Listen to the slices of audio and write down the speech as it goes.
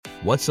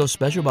What's so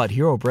special about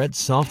Hero Bread's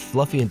soft,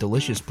 fluffy, and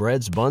delicious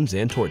breads, buns,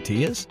 and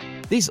tortillas?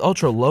 These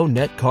ultra-low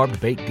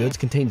net-carb baked goods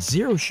contain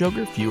zero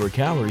sugar, fewer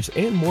calories,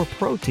 and more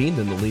protein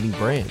than the leading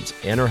brands,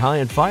 and are high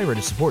in fiber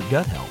to support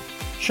gut health.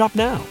 Shop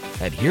now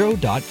at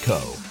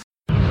Hero.co.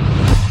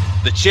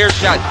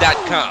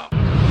 TheChairshot.com.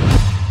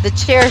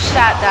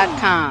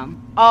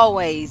 TheChairshot.com.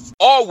 Always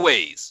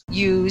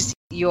use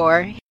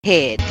your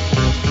head.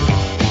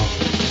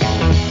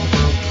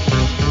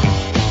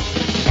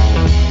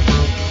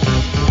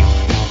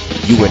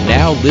 You are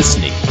now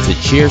listening to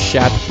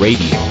Chairshot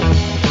Radio.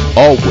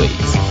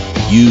 Always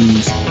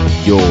use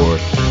your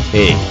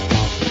head.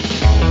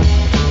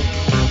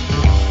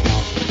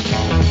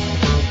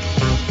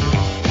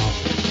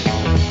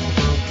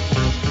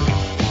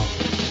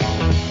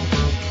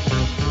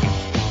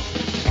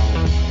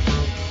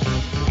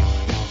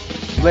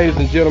 Ladies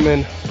and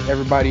gentlemen,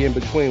 everybody in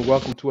between,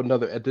 welcome to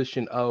another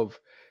edition of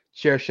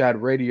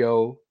Chairshot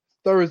Radio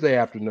Thursday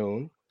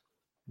afternoon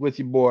with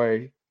your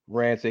boy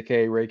Rance,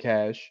 aka Ray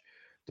Cash,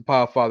 the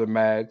Power Father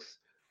Mags.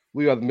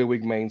 We are the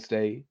midweek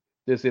mainstay.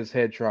 This is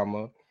Head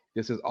Trauma.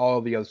 This is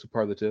all the other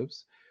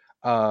superlatives.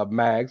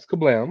 Mags,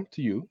 kablam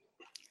to you.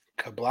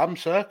 Kablam,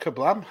 sir.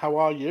 Kablam. How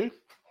are you?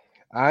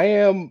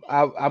 I'm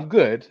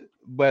good,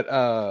 but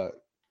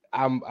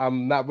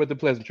I'm not with the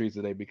pleasantries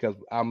today because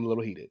I'm a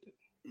little heated.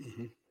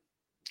 Mm-hmm.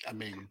 I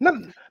mean, not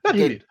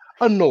heated,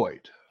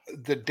 annoyed.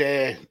 The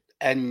day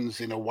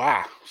ends in a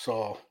wah,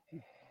 so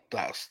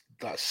that's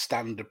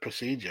standard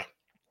procedure.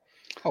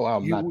 Oh,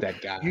 I'm not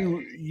that guy.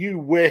 You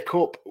wake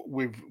up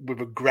with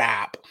a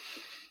grab.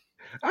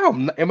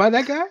 Oh, am I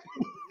that guy?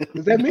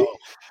 Is that me?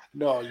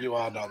 No, you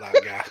are not that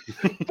guy.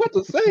 What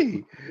to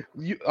say?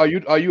 Are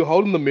you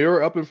holding the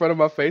mirror up in front of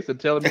my face and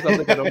telling me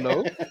something I don't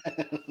know?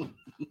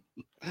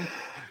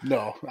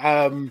 No.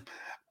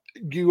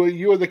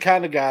 You are the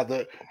kind of guy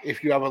that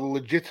if you have a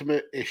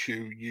legitimate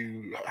issue,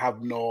 you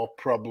have no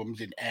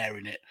problems in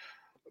airing it,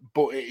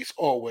 but it's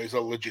always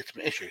a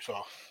legitimate issue. So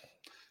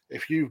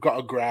if you've got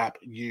a grab,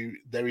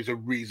 there is a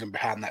reason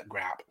behind that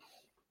grab.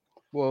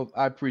 Well,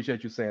 I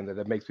appreciate you saying that.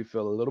 That makes me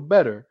feel a little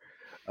better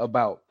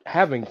about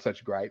having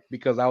such gripe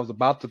because I was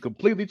about to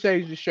completely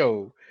change the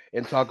show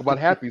and talk about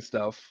happy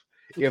stuff.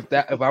 If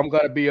I'm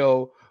gonna be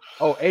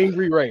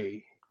angry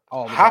Ray.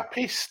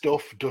 Happy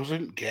stuff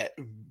doesn't get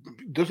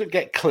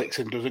clicks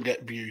and doesn't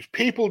get views.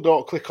 People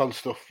don't click on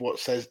stuff what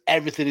says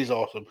everything is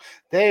awesome.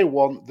 They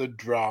want the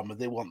drama.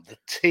 They want the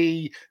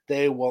tea.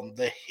 They want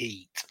the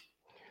heat.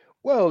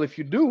 Well, if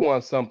you do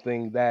want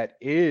something that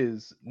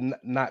is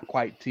not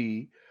quite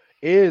tea,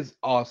 is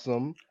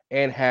awesome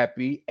and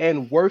happy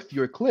and worth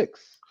your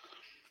clicks,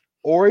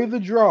 Ori the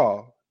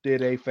Draw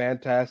did a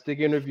fantastic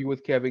interview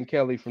with Kevin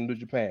Kelly from New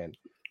Japan.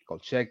 Go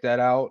check that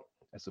out.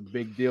 That's a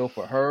big deal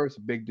for her. It's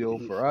a big deal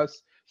for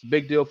us. It's a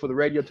big deal for the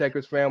Radio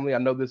Techers family. I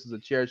know this is a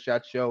Chair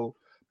Shot show,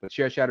 but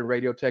Chair Shot and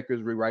Radio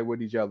Techers rewrite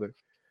with each other.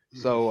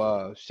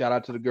 So shout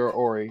out to the girl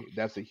Ori.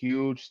 That's a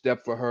huge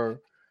step for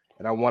her.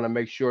 And I want to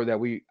make sure that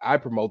I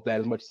promote that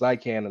as much as I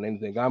can on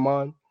anything I'm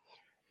on.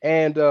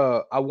 And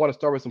I want to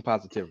start with some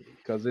positivity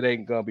because it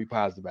ain't going to be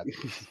positive at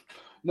this.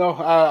 No,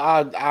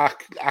 I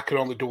can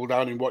only double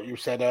down in what you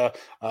said.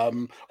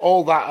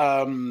 All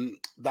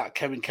that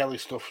Kevin Kelly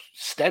stuff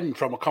stemmed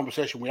from a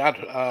conversation we had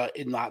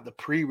in the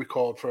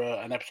pre-record for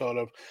an episode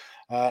of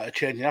A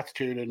Changing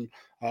Attitude, and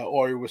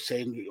Ori was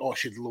saying,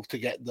 she'd love to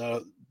get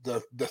the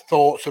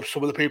thoughts of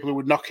some of the people who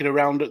were knocking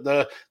around at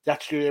the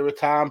Attitude Era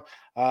time,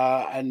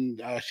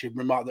 and she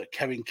remarked that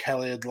Kevin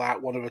Kelly had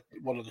liked one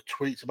of the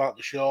tweets about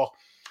the show.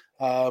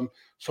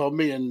 So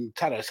me and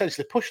Tanner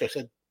essentially pushed her,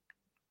 said,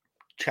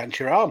 chance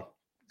your arm.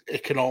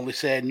 It can only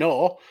say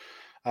no.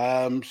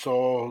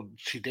 So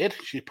she did.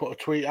 She put a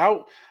tweet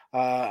out,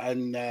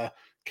 and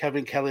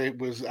Kevin Kelly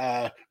was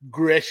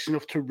gracious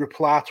enough to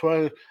reply to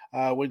her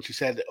when she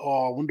said,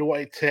 I wonder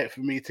what it'd take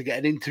for me to get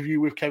an interview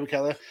with Kevin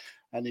Kelly.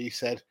 And he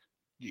said,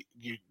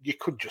 you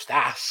could just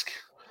ask.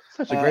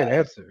 Such a great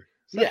answer.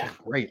 Such a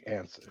great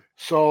answer.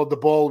 So the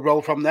ball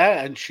rolled from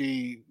there, and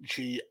she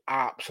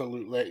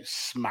absolutely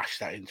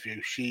smashed that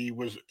interview. She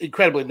was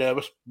incredibly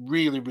nervous,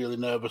 really, really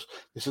nervous.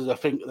 This is, I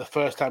think, the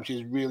first time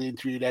she's really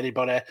interviewed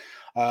anybody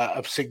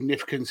of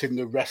significance in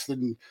the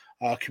wrestling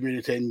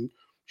community, and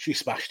she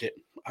smashed it.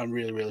 I'm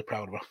really, really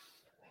proud of her.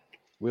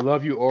 We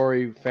love you,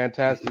 Ori.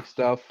 Fantastic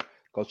stuff.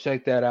 Go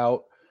check that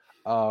out.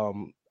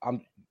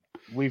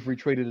 We've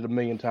retweeted it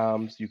 1,000,000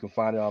 times. You can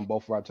find it on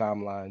both of our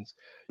timelines.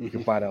 You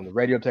can find it on the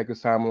Radio Techers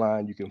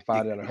timeline. You can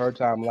find it on her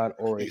timeline,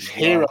 or it's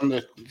here on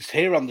the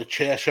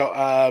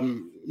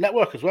Chairshot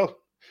network as well.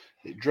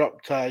 It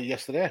dropped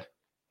yesterday.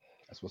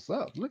 That's what's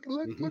up. Look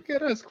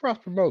at us cross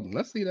promoting.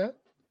 Let's see that.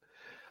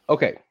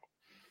 Okay,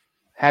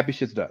 happy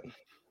shit's done.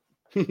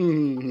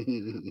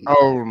 And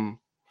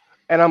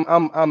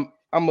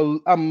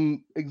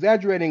I'm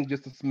exaggerating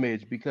just a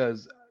smidge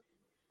because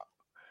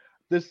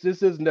this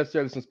isn't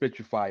necessarily some spit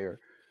your fire.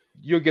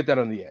 You'll get that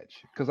on the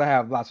edge because I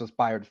have lots of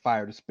fire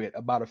to spit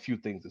about a few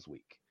things this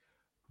week.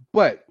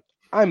 But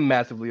I'm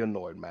massively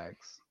annoyed,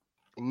 Max.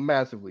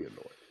 Massively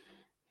annoyed.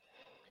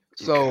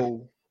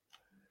 So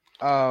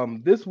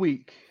this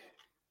week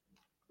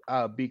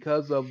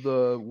because of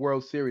the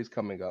World Series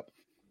coming up,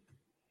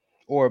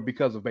 or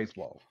because of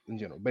baseball in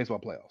general, baseball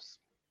playoffs.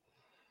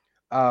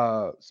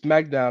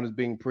 SmackDown is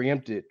being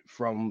preempted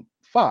from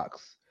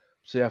Fox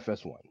to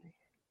FS1.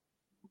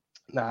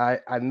 Now,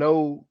 I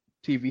know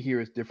TV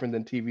here is different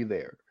than TV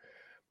there,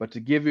 but to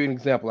give you an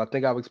example, I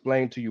think I've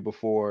explained to you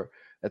before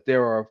that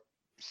there are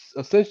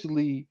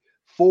essentially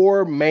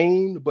four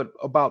main, but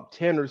about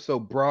 10 or so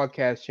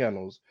broadcast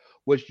channels,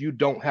 which you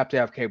don't have to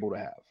have cable to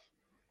have.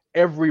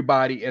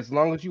 Everybody, as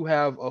long as you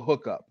have a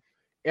hookup,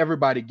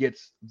 everybody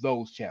gets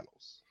those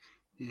channels.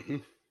 Mm-hmm.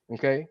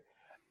 Okay.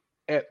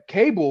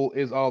 Cable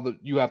is all that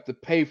you have to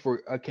pay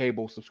for a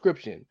cable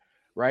subscription,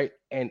 right?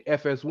 And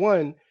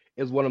FS1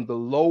 is one of the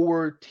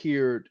lower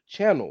tiered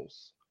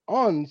channels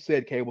on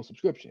said cable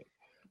subscription.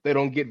 They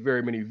don't get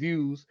very many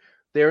views.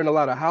 They're in a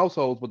lot of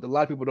households, but a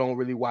lot of people don't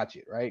really watch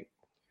it, right?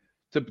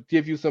 To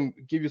give you some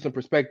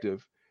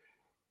perspective,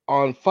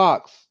 on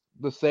Fox,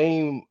 the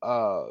same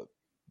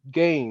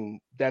game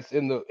that's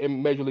in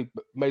Major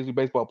League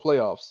Baseball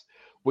playoffs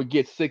would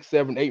get 6,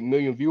 7, 8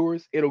 million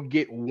viewers. It'll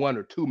get 1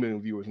 or 2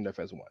 million viewers in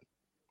FS1.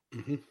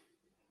 Mm-hmm.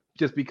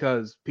 Just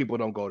because people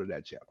don't go to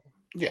that channel.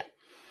 Yeah.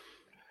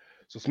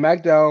 So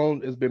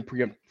SmackDown has been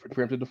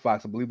preempted to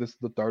Fox. I believe this is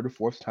the third or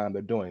fourth time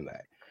they're doing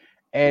that.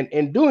 And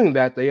in doing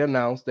that, they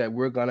announced that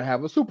we're going to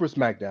have a Super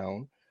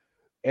SmackDown.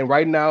 And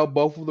right now,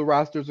 both of the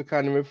rosters are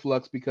kind of in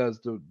flux because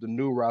the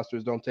new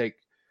rosters don't take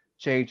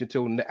change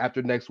until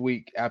after next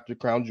week, after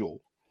Crown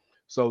Jewel.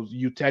 So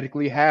you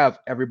technically have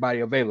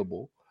everybody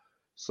available.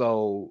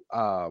 So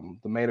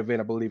the main event,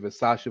 I believe, is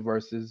Sasha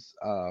versus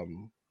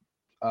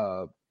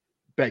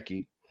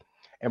Becky,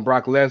 and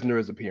Brock Lesnar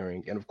is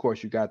appearing, and of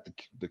course you got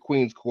the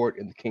Queen's Court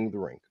and the King of the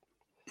Ring.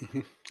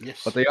 Mm-hmm.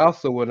 Yes. But they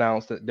also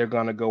announced that they're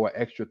going to go an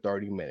extra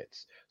 30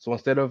 minutes. So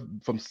instead of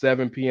from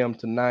 7 p.m.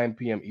 to 9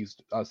 p.m.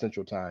 East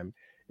Central Time,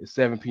 it's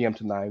 7 p.m.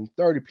 to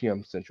 9:30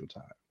 p.m. Central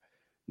Time.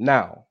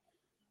 Now,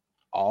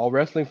 all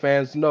wrestling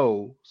fans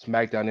know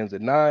SmackDown ends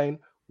at 9.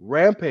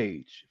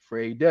 Rampage for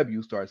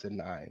AEW starts at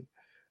 9,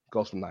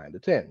 goes from 9 to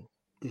 10.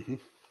 Mm-hmm.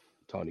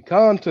 Tony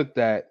Khan took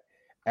that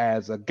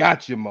as a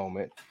gotcha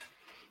moment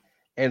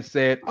and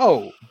said,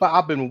 "Oh, but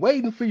I've been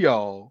waiting for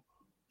y'all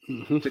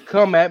to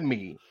come at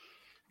me.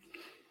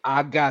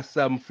 I got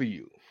something for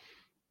you."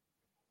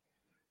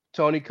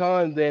 Tony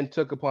Khan then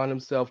took upon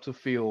himself to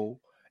feel,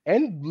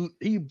 and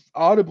he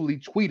audibly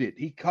tweeted,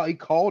 he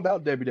called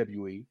out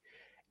WWE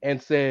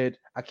and said,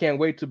 "I can't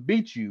wait to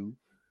beat you,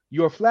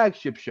 your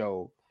flagship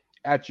show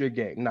at your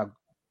game." Now,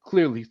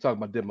 clearly he's talking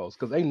about demos,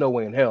 because ain't no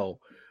way in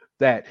hell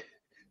they'd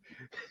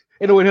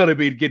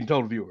be getting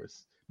total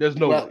viewers. There's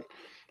no way.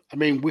 I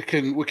mean, we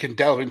can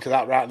delve into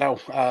that right now.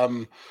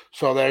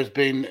 So there's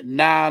been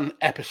 9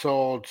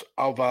 episodes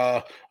of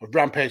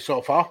Rampage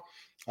so far.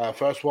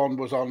 First one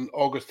was on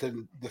August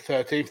the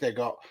 13th. They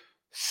got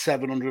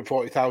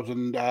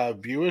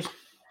 740,000 viewers.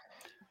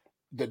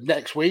 The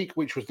next week,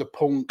 which was the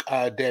Punk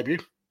debut,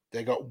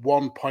 they got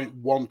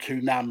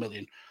 1.129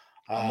 million.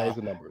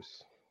 Amazing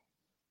numbers.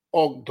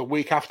 Or the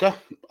week after,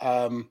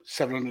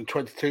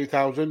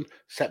 722,000.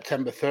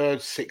 September 3rd,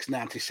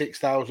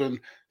 696,000.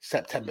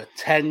 September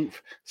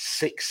 10th,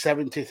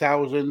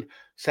 670,000.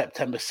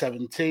 September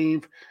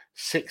 17th,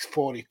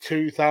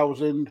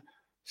 642,000.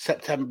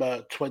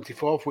 September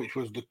 24th, which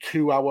was the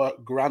 2-hour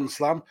Grand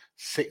Slam,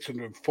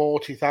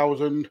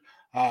 640,000.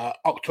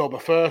 October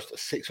 1st,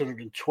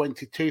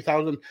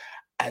 622,000.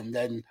 And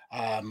then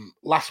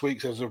last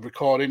week's, as of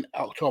recording,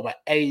 October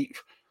 8th,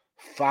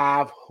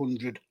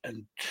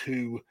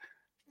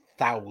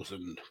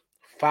 502,000.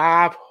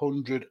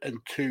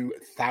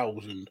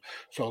 502,000.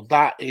 So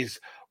that is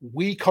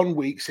week on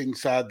week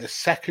since the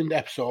second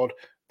episode.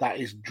 That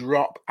is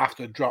drop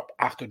after drop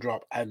after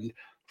drop. And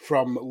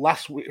from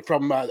last week,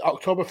 from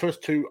October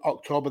 1st to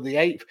October the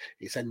 8th,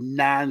 it's a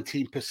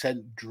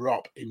 19%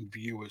 drop in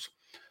viewers.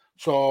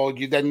 So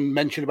you then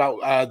mentioned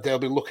about they'll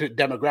be looking at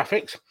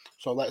demographics.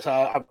 So let's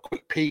have a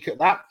quick peek at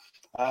that.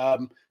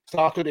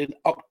 Started in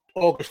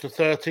August the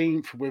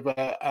 13th with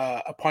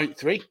a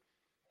 0.3,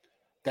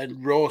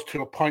 then rose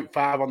to a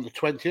 0.5 on the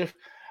 20th,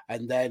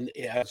 and then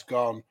it has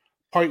gone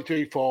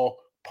 0.34,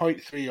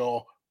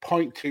 0.30,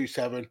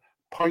 0.27,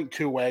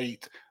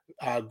 0.28.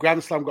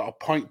 Grand Slam got a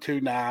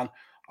 0.29.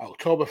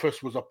 October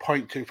 1st was a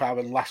 0.25,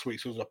 and last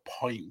week's was a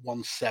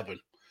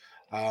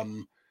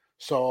 0.17.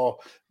 So,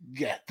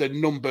 yeah, the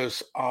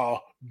numbers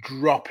are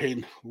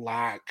dropping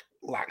like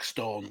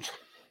stones.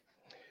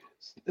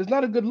 It's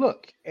not a good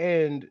look.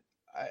 And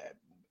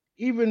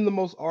even the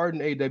most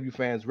ardent AEW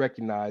fans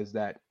recognize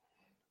that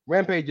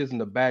Rampage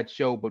isn't a bad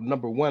show, but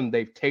number one,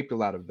 they've taped a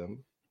lot of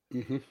them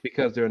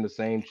because they're in the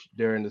same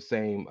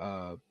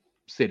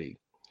city.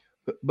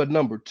 But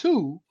number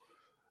two,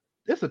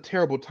 it's a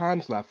terrible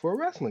time slot for a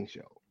wrestling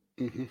show.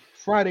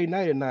 Friday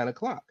night at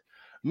 9:00.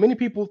 Many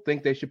people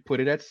think they should put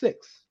it at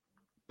 6.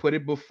 Put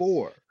it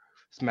before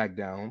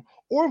SmackDown,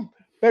 or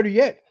better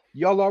yet,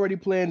 y'all already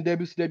playing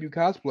WCW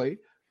cosplay,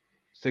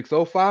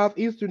 6:05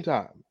 Eastern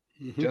time,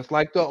 just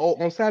like the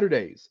old on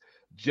Saturdays,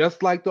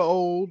 just like the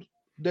old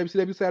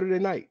WCW Saturday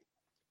night.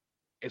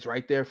 It's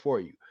right there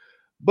for you.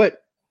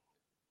 But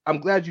I'm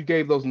glad you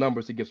gave those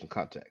numbers to give some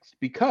context,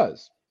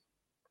 because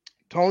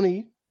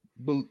Tony,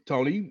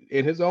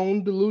 in his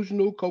own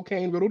delusional,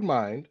 cocaine-riddled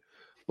mind,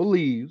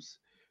 believes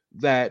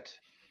that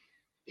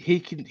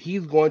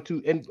he's going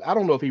to, and I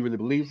don't know if he really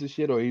believes this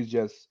shit or he's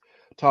just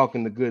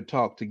talking the good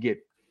talk to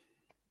get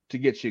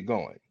shit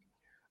going.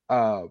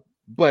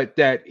 But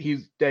that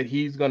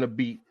he's gonna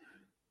beat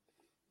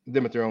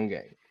them at their own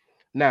game.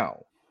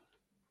 Now,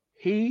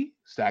 he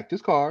stacked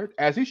his card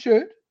as he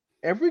should.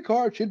 Every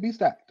card should be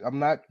stacked.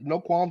 No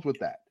qualms with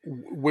that.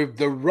 With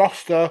the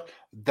roster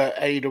that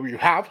AEW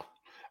have,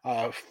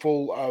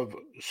 full of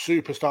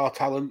superstar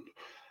talent,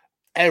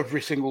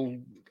 every single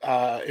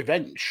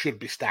event should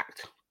be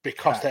stacked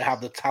because Facts. they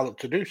have the talent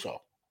to do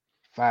so.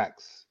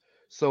 Facts.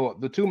 So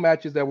the two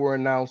matches that were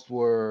announced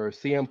were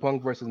CM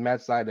Punk versus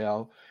Matt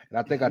Sydal, and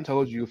I think I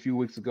told you a few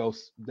weeks ago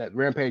that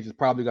Rampage is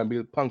probably going to be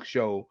a Punk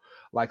show,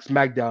 like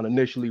SmackDown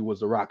initially was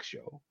the Rock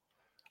show.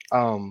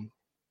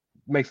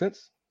 Make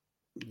sense?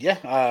 Yeah,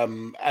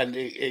 and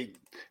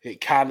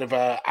it kind of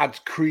adds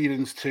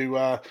credence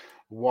to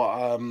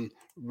what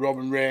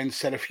Roman Reigns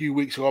said a few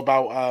weeks ago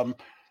about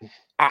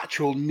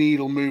actual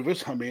needle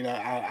movers. I mean,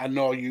 I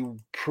know you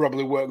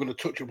probably weren't going to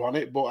touch upon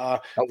it,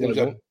 but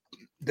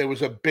there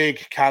was a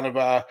big kind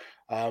of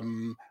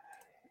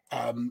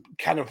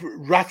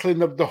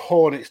rattling of the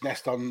hornet's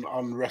nest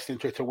on wrestling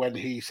Twitter when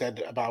he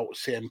said about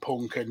CM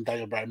Punk and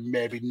Daniel Bryan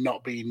maybe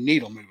not being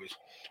needle movers,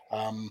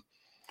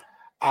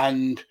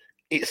 and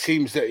it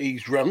seems that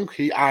he's wrong.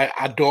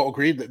 I don't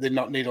agree that they're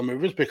not needle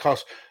movers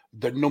because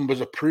the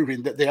numbers are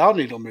proving that they are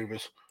needle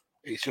movers.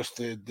 It's just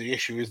the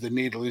issue is the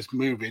needle is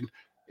moving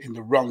in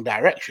the wrong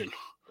direction,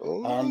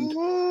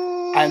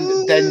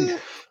 and then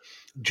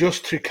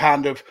just to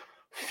kind of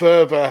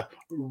further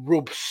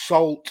rub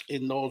salt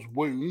in those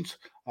wounds,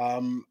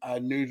 a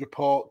news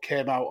report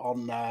came out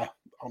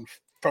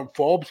from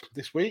Forbes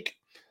this week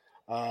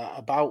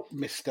about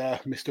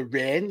Mr.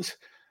 Reigns,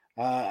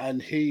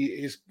 and he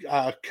is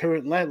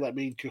currently. Let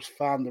me just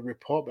find the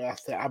report, but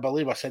I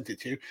believe I sent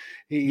it to you.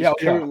 He's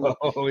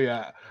currently,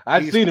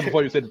 I've seen it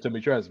before you sent it to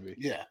me. Trust me.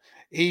 Yeah,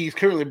 he's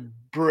currently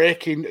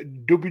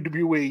breaking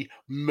WWE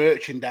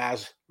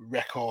merchandise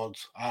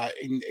records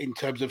in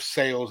terms of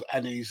sales,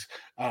 and he's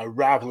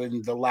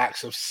rivaling the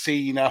likes of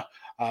Cena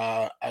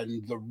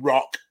and The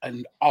Rock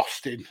and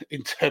Austin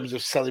in terms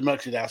of selling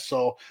merchandise.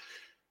 So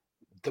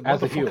the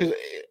motherfucker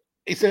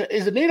is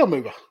a needle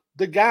mover.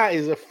 The guy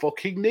is a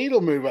fucking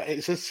needle mover.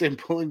 It's as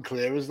simple and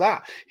clear as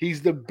that.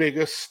 He's the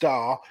biggest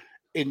star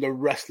in the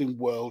wrestling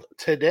world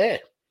today.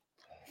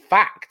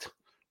 Fact.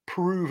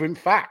 Proven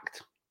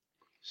fact.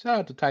 Shout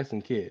out to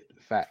Tyson Kidd.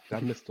 Fact.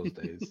 I missed those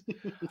days.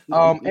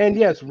 And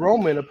yes,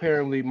 Roman,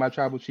 apparently, my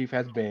tribal chief,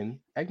 has been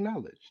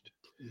acknowledged.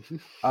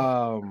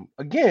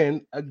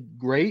 Again, a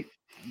great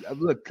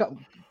look.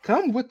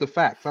 Come with the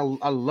facts. I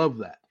love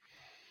that.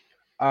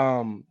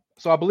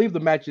 So I believe the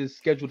matches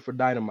scheduled for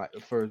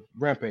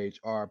Rampage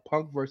are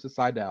Punk versus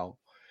Sydal,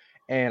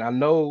 and I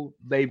know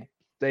they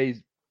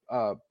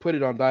put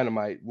it on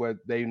Dynamite, where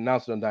they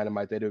announced it on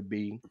Dynamite that it would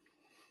be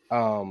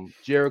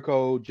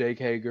Jericho, Jake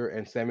Hager,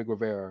 and Sammy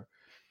Guevara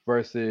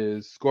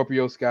versus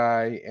Scorpio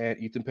Sky and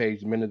Ethan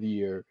Page, Men of the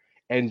Year,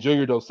 and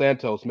Junior Dos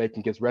Santos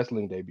making his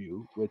wrestling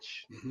debut,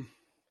 which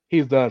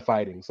he's done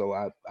fighting, so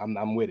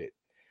I'm with it.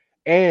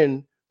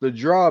 And the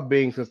draw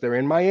being, since they're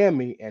in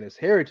Miami and it's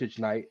Heritage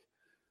Night,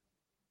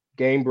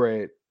 Game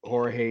Bread,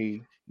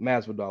 Jorge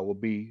Masvidal will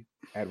be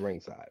at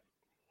ringside.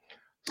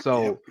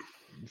 So,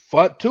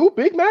 two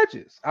big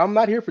matches. I'm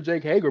not here for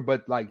Jake Hager,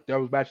 but like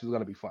those matches are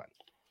going to be fun.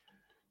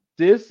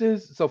 First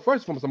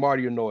of all, I'm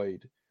already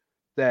annoyed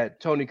that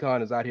Tony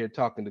Khan is out here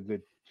talking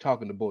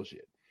to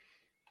bullshit.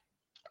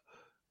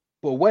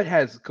 But what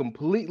has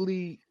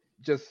completely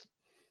just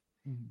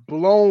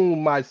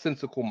blown my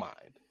sensical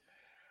mind,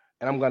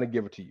 and I'm going to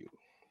give it to you,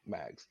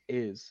 Mags,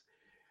 is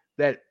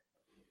that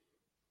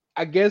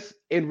I guess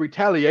in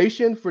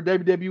retaliation for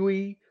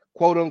WWE,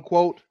 quote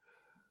unquote,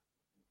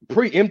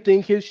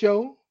 preempting his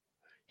show,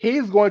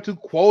 he's going to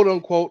quote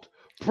unquote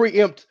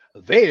preempt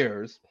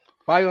theirs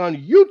by on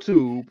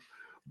YouTube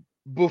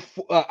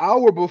an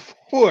hour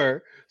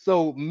before,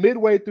 so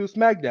midway through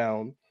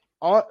SmackDown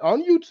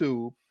on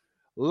YouTube,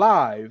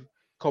 live,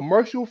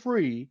 commercial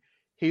free.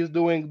 He's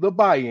doing the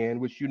buy-in,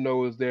 which you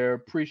know is their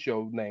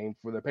pre-show name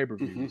for their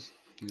pay-per-views.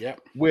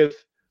 With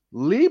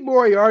Lee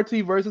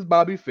Moriarty versus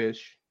Bobby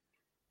Fish,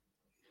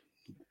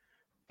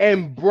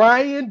 and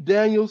Bryan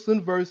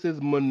Danielson versus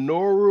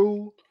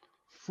Minoru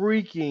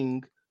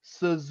freaking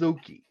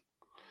Suzuki.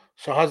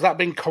 So has that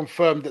been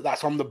confirmed that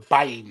that's on the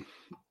buy-in?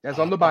 That's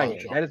on the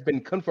buy-in. That has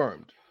been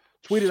confirmed.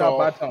 Tweeted out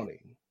by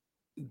Tony.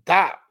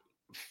 That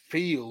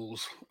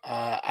feels,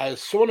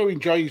 as someone who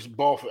enjoys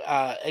both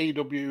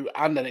AEW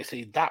and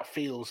NXT, that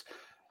feels,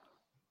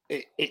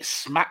 it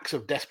smacks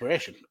of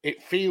desperation.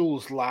 It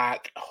feels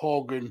like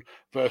Hogan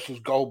versus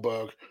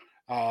Goldberg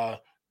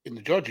in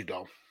the Georgia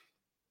Dome,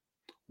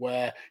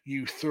 where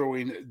you throw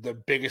in the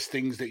biggest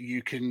things that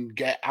you can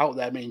get out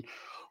there. I mean,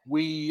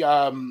 we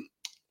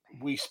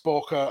we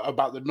spoke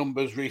about the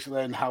numbers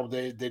recently and how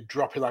they're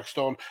dropping like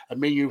stone. And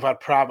me and you've had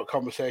private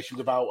conversations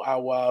about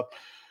how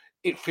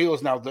it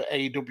feels now that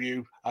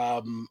AEW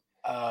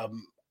are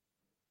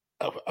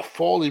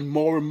falling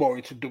more and more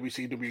into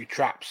WCW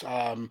traps.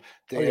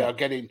 They're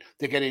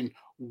getting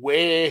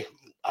way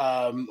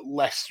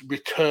less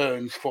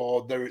returns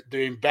for their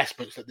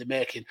investments that they're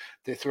making.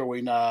 They're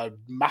throwing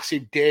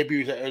massive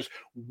debuts at us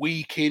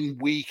week in,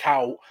 week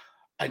out,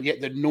 and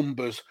yet the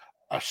numbers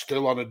are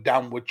still on a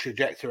downward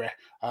trajectory.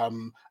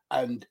 And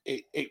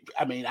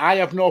I mean, I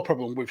have no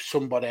problem with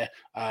somebody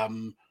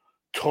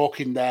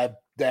talking their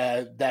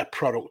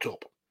product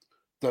up.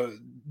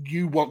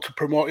 You want to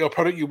promote your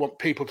product, you want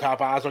people to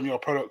have eyes on your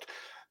product.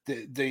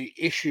 The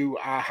issue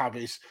I have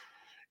is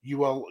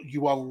you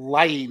are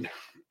lying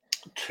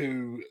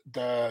to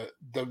the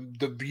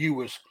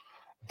viewers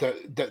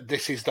that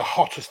this is the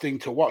hottest thing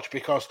to watch,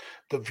 because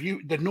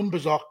the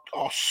numbers are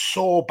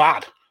so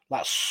bad.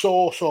 That's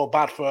so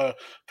bad for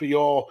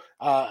your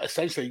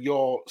essentially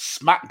your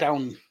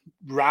SmackDown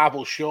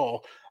rival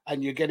show,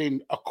 and you're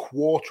getting a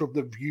quarter of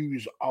the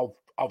views of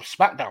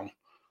SmackDown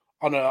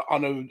on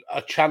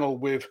a channel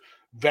with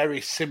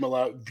very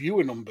similar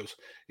viewer numbers.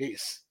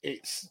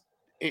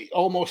 It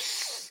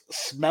almost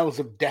smells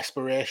of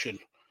desperation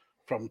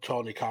from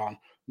Tony Khan.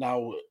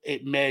 Now,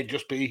 it may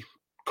just be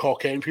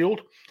cocaine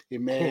fueled. He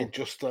may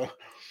just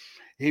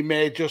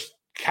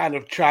kind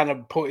of trying to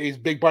put his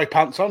big boy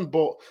pants on,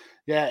 but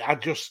yeah, I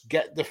just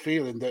get the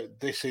feeling that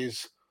this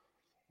is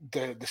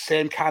the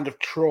same kind of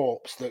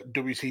tropes that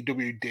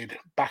WCW did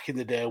back in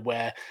the day,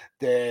 where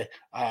they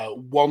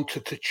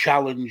wanted to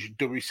challenge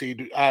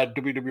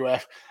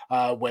WWF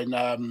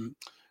when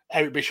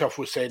Eric Bischoff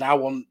was saying, I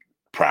want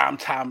prime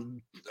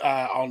time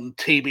on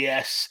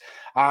TBS,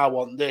 I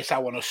want this, I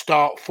want to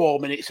start 4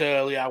 minutes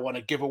early, I want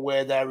to give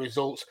away their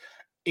results.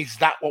 Is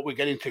that what we're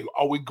getting to?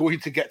 Are we going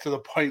to get to the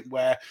point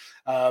where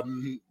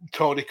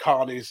Tony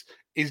Khan is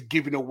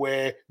giving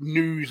away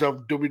news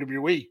of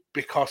WWE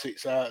because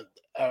it's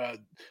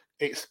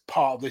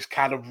part of this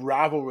kind of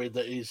rivalry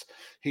that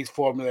he's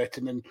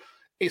formulating? And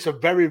it's a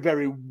very,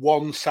 very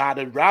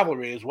one-sided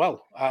rivalry as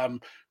well,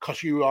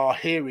 because you are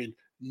hearing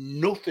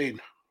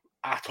nothing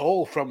at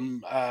all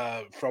from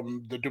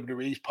the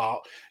WWE's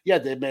part. Yeah,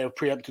 they may have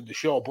preempted the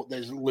show, but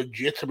there's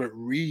legitimate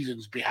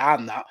reasons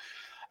behind that.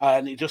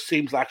 And it just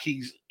seems like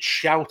he's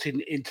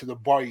shouting into the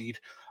void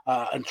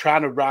and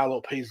trying to rile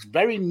up his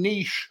very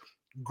niche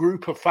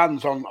group of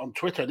fans on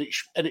Twitter.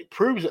 And it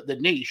proves that the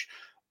niche,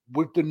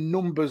 with the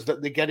numbers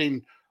that they're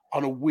getting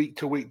on a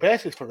week-to-week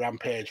basis for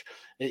Rampage,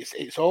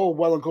 it's all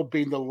well and good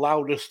being the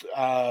loudest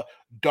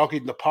dog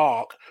in the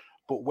park,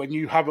 but when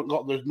you haven't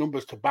got those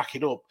numbers to back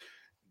it up,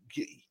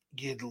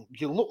 you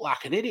look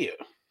like an idiot.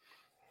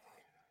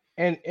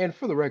 And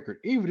for the record,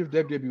 even if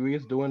WWE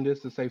is doing this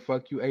to say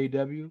fuck you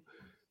AEW,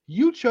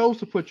 you chose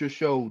to put your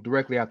show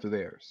directly after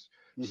theirs.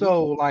 Mm-hmm.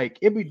 So like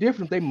it'd be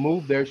different if they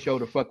moved their show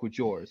to fuck with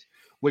yours,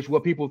 which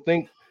what people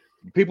think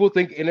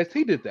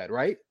NXT did that,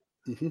 right?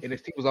 Mm-hmm.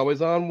 NXT was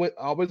always on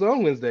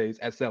Wednesdays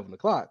at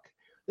 7:00.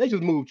 They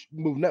just moved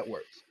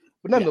networks.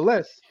 But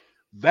nonetheless,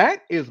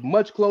 that is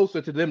much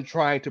closer to them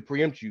trying to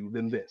preempt you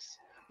than this,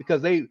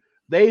 because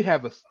they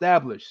have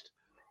established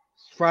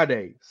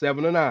Friday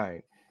 7 to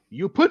 9.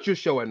 You put your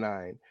show at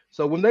 9,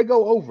 so when they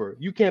go over,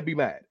 you can't be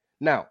mad.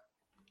 Now,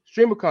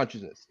 stream of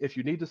consciousness. If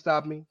you need to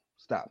stop me,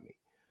 stop me.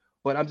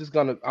 But I'm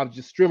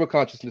just stream of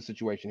consciousness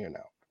situation here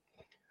now.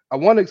 I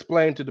want to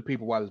explain to the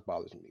people why this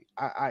bothers me.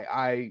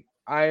 I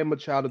am a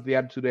child of the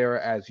Attitude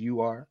Era, as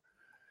you are.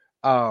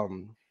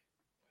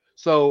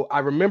 So I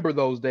remember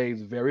those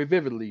days very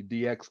vividly.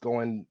 DX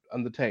going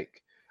on the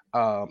take,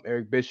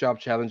 Eric Bischoff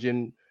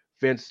challenging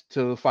Vince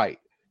to the fight,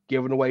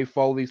 giving away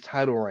Foley's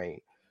title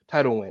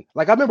win.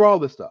 Like, I remember all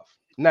this stuff.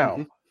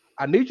 Now,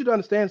 I need you to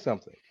understand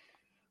something.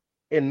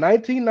 In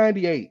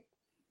 1998,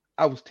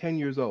 I was 10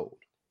 years old.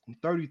 I'm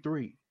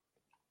 33.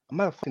 I'm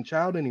not a fucking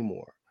child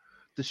anymore.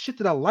 The shit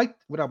that I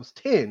liked when I was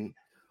 10,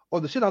 or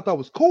the shit I thought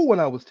was cool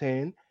when I was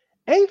 10,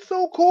 ain't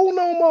so cool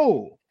no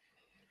more.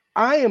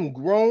 I am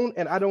grown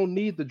and I don't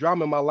need the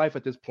drama in my life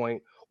at this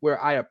point,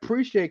 where I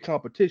appreciate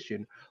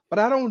competition, but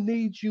I don't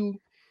need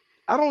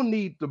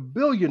the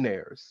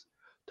billionaires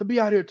to be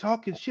out here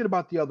talking shit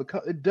about the other.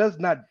 It does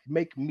not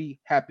make me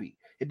happy.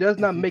 It does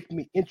not make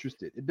me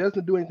interested. It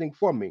doesn't do anything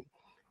for me.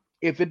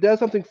 If it does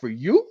something for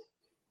you,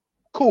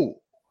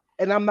 cool.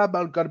 And I'm not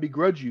going to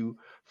begrudge you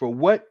for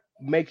what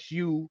makes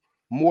you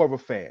more of a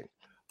fan.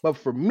 But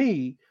for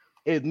me,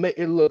 it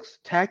looks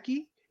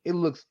tacky, it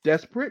looks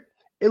desperate,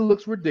 it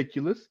looks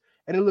ridiculous,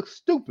 and it looks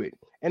stupid.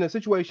 And in a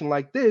situation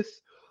like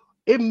this,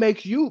 it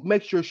makes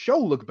your show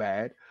look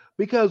bad,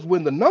 because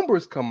when the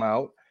numbers come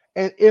out,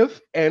 and if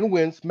and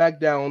when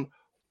SmackDown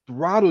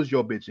throttles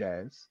your bitch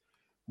ass,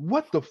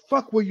 what the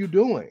fuck were you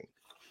doing?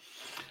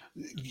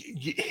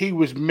 He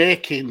was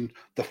making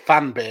the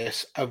fan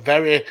base a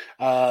very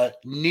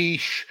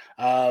niche,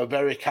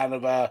 very kind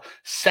of a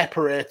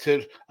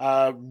separated,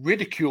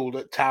 ridiculed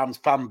at times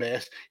fan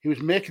base. He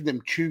was making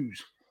them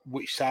choose.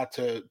 which side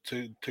to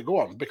go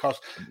on, because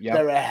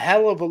there are a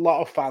hell of a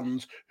lot of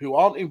fans who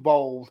aren't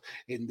involved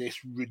in this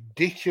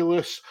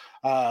ridiculous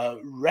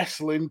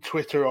wrestling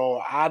Twitter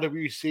or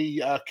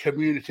RWC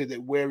community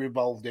that we're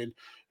involved in,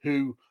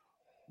 who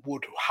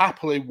would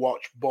happily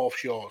watch both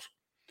shows.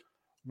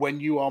 When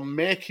you are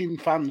making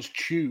fans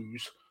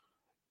choose,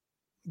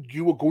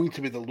 you are going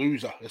to be the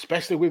loser,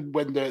 especially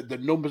when the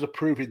numbers are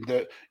proving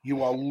that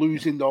you are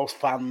losing those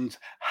fans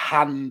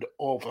hand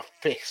over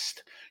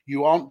fist.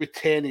 You aren't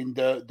retaining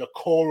the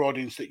core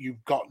audience that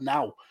you've got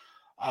now.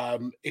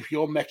 If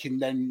you're making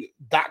then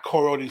that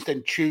core audience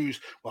then choose,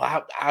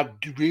 well, I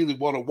really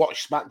want to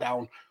watch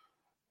SmackDown.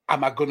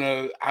 Am I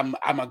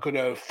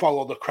gonna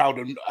follow the crowd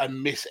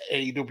and miss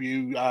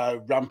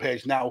AEW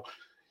Rampage now?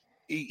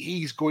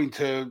 He's going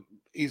to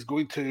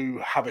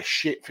have a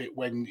shit fit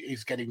when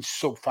he's getting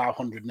sub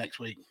 500 next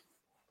week.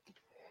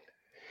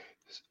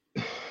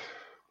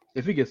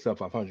 If he gets sub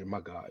 500,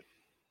 my God.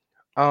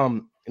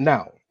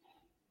 Now,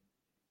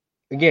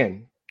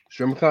 again,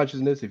 stream of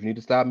consciousness. If you need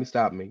to stop me,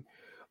 stop me.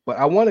 But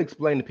I want to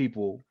explain to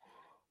people,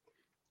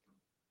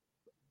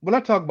 when I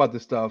talk about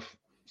this stuff,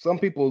 some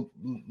people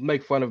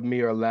make fun of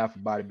me or laugh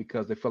about it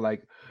because they feel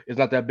like it's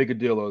not that big a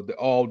deal,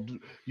 or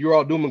you're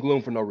all doom and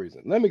gloom for no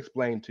reason. Let me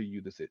explain to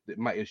you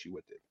my issue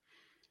with it.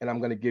 And I'm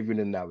going to give you an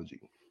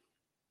analogy.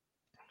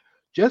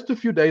 Just a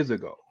few days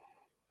ago,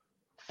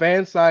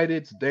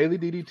 Fansided's Daily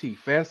DDT.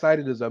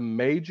 Fansided is a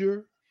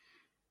major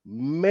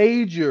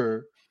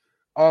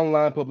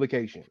online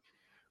publication.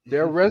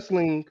 Their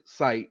wrestling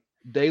site,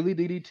 Daily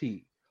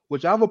DDT,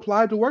 which I've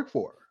applied to work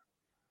for.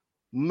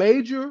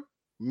 Major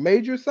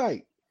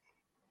site.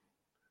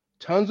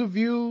 Tons of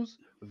views,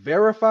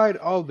 verified,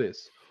 all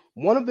this.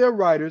 One of their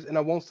writers, and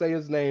I won't say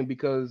his name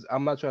because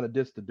I'm not trying to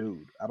diss the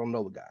dude. I don't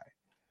know the guy.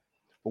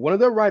 But one of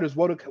their writers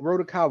wrote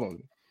a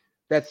column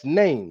that's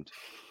named,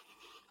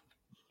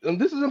 and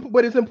this is,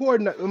 but it's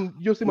important.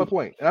 You'll see my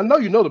point. And I know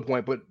you know the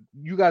point, but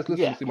you guys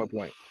listen to see my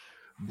point.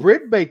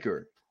 Britt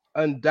Baker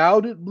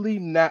undoubtedly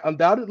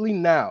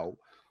now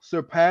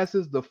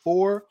surpasses the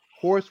 4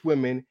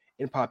 horsewomen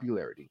in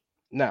popularity.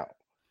 Now,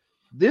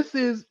 this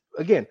is,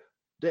 again,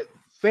 that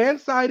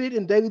Fansided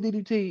and Daily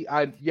DDT.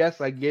 I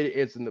get it.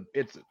 It's an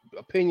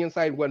opinion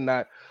site and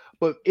whatnot,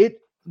 but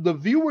the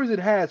viewers it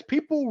has,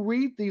 people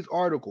read these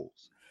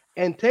articles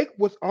and take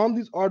what's on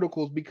these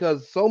articles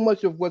because so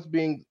much of what's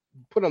being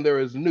put on there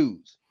is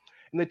news,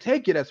 and they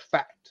take it as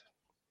fact,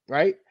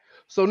 right?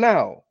 So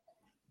now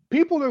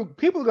people are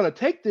going to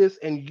take this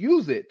and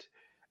use it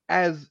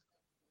as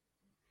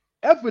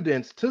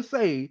evidence to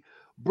say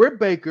Britt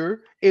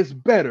Baker is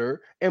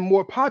better and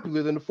more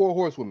popular than the 4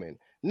 horsewomen.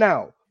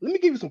 Now, let me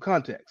give you some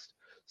context.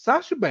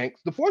 Sasha Banks,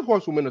 the 4th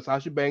horsewoman are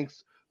Sasha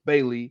Banks,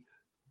 Bayley,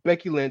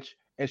 Becky Lynch,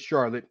 and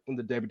Charlotte in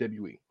the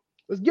WWE.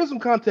 Let's give some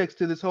context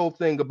to this whole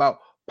thing about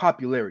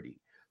popularity.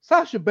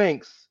 Sasha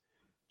Banks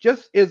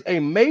just is a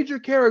major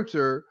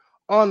character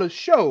on a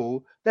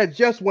show that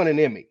just won an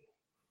Emmy.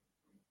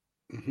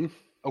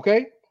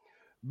 Okay?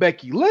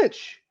 Becky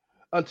Lynch,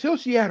 until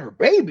she had her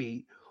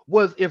baby,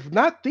 was, if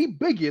not the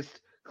biggest,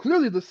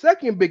 clearly the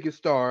second biggest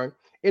star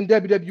in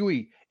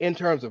WWE in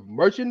terms of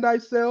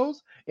merchandise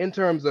sales, in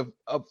terms of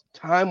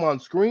time on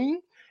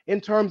screen,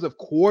 in terms of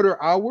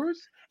quarter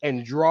hours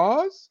and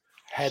draws.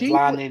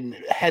 Headlining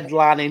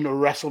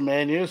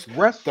WrestleManias.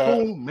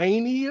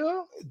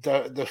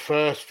 The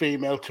first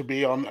female to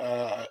be on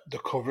the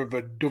cover of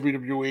a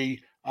WWE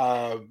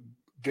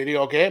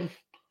video game.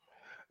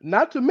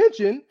 Not to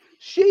mention,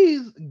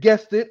 she's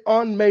guested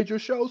on major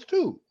shows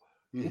too.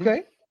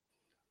 Okay?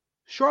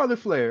 Charlotte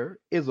Flair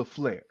is a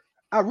Flair.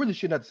 I really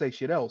shouldn't have to say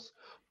shit else.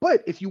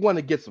 But if you want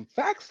to get some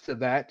facts to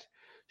that,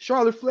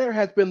 Charlotte Flair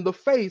has been the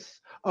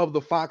face of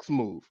the Fox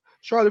move.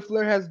 Charlotte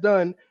Flair has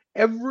done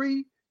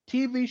every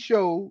TV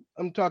show,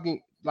 I'm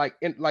talking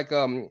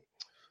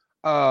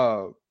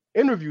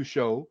interview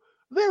show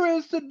there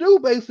is to do,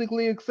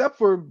 basically, except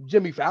for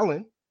Jimmy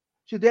Fallon.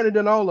 She's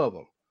done all of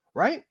them,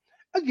 right?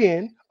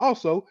 Again,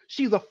 also,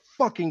 she's a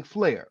fucking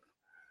Flair.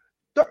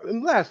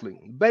 And lastly,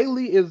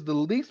 Bayley is the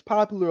least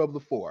popular of the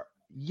 4.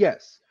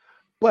 Yes,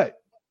 but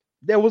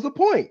there was a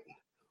point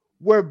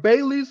where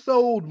Bayley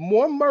sold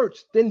more merch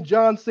than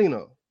John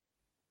Cena.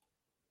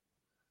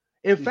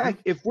 In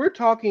fact, if we're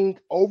talking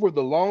over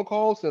the long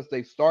haul since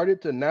they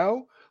started to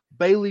now,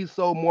 Bayley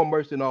sold more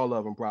merch than all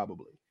of them,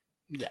 probably.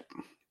 Yeah,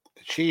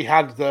 she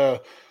had the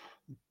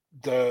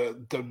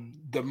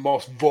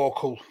most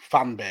vocal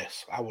fan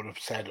base, I would have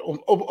said,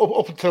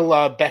 up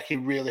until Becky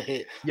really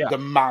hit the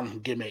man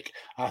gimmick.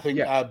 I think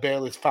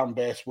Bayley's fan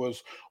base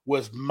was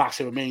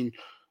massive. I mean,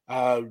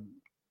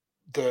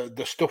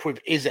 the stuff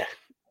with Izzy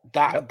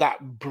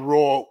that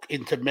broke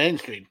into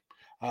mainstream.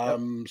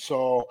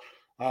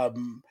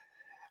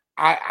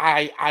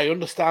 I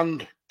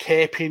understand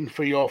caping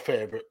for your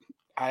favorite.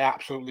 I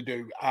absolutely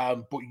do.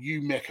 But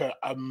you make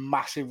a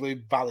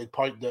massively valid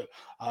point that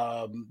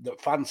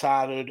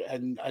Fansided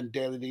and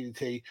Daily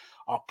DDT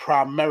are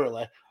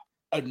primarily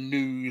a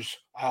news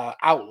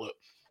outlet.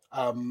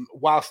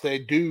 Whilst they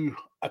do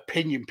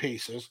opinion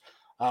pieces,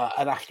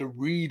 and after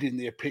reading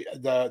the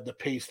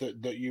piece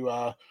that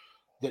you're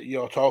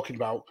talking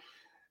about,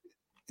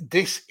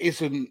 this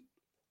isn't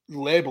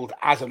labeled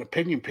as an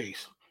opinion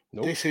piece.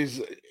 Nope. This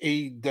is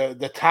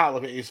the title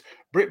of it is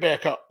Britt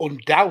Baker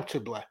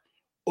undoubtedly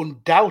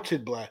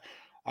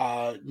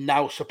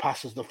now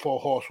surpasses the 4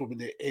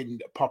 horsewomen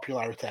in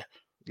popularity.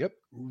 Yep.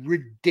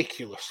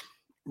 Ridiculous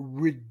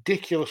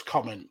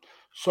comment.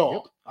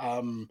 So,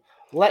 yep.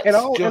 Let's and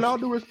all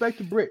due respect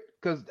to Britt,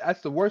 because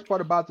that's the worst part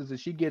about this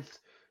is she gets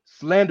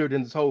slandered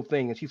in this whole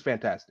thing, and she's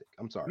fantastic.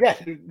 I'm sorry. Yeah,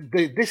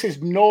 this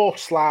is no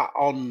slight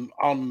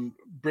on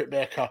Britt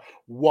Baker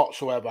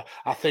whatsoever.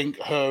 I think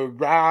her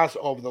rise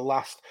over the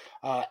last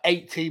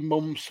 18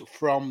 months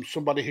from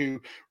somebody who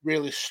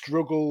really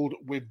struggled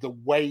with the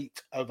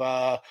weight of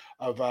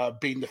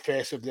being the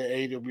face of the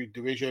AEW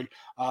division,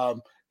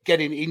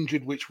 getting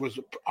injured, which was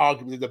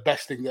arguably the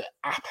best thing that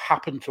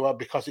happened to her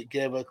because it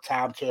gave her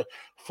time to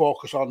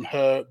focus on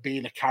her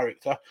being a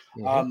character.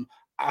 Mm-hmm.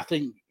 I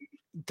think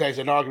there's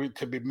an argument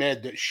to be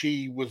made that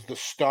she was the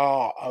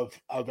star of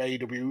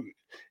AEW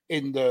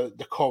in the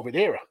COVID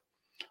era.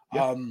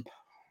 Yep.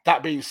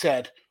 That being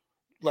said,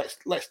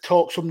 let's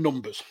talk some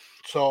numbers.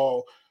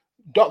 So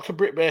Dr.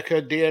 Britt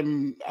Baker,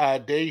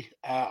 DMD,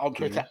 on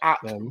Twitter, at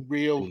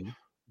Real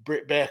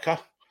Britt Baker.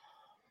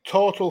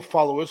 Total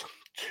followers,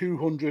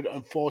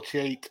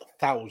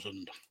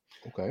 248,000.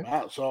 Okay.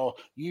 Right, so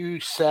you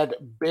said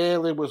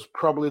Bayley was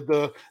probably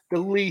the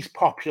least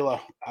popular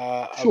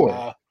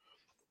sure.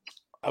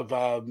 of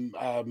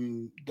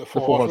the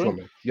 4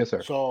 horsewomen. Yes,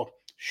 sir. So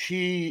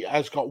she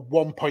has got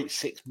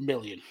 1.6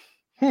 million.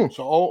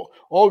 So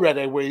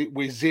already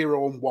we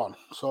 0 and 1.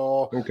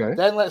 So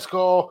then let's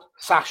go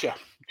Sasha.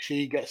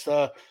 She gets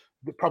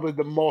probably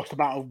the most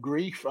amount of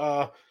grief.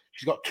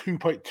 She's got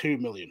 2.2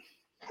 million.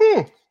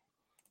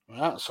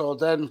 Right, so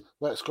then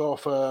let's go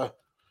for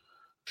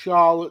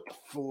Charlotte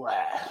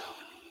Flair.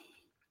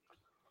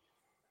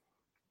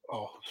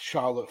 Oh,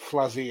 Charlotte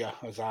Flazier,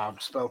 as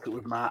I've spelt it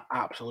with my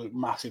absolute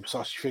massive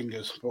sausage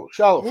fingers. But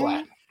Charlotte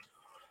Flair.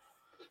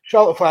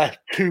 Charlotte Flair,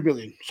 2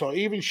 million. So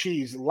even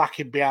she's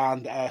lacking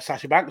behind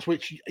Sasha Banks,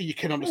 which you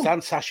can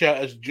understand. Sasha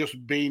has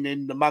just been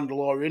in The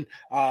Mandalorian.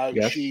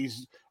 Yes.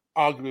 She's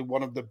arguably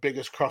one of the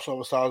biggest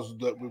crossover stars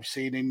that we've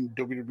seen in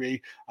WWE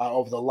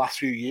over the last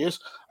few years.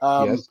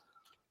 Yes.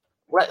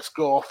 Let's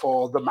go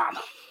for the man.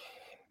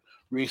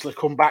 Recently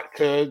come back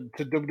to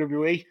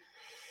WWE.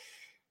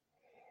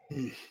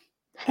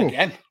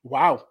 Again,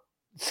 wow.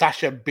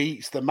 Sasha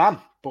beats the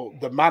man,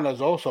 but the man has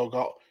also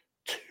got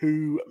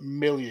 2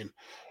 million.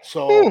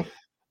 So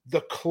the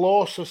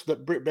closest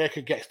that Britt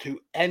Baker gets to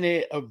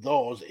any of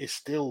those is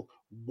still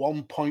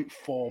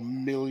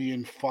 1.4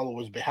 million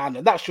followers behind.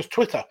 And that's just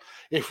Twitter.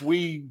 If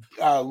we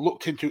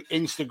looked into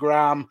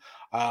Instagram,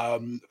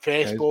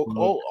 Facebook,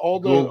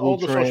 all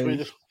the social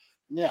media.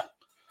 Yeah.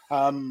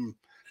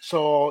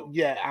 So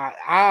yeah,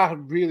 I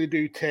really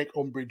do take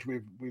umbrage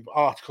with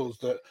articles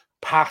that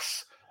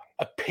pass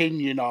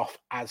opinion off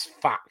as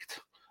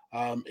fact.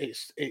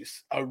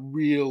 It's a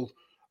real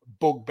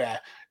bugbear.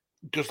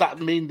 Does that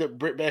mean that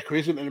Britt Baker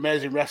isn't an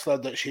amazing wrestler,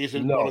 that she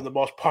isn't one of the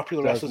most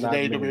popular wrestlers in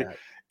AEW?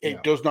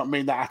 It does not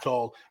mean that at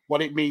all.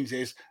 What it means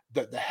is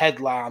that the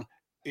headline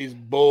is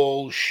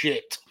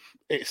bullshit.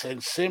 It's a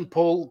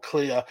simple,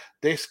 clear,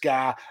 this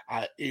guy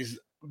is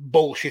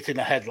bullshitting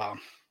a headline.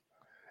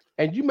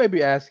 And you may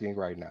be asking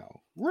right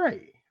now,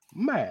 Ray,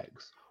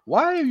 Mags,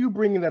 why are you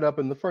bringing that up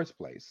in the first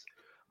place?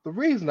 The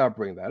reason I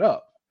bring that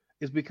up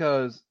is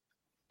because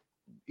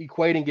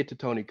equating it to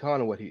Tony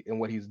Khan and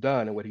what he's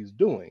done and what he's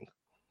doing.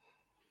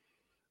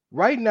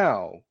 Right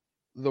now,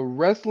 the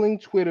wrestling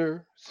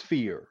Twitter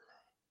sphere,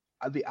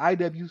 the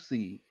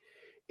IWC,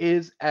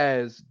 is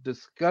as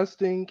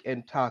disgusting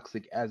and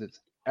toxic as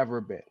it's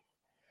ever been.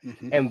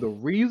 Mm-hmm. And the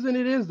reason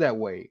it is that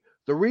way,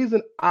 the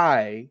reason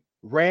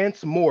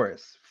Rance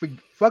Morris,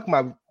 fuck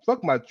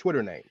my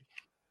Twitter name,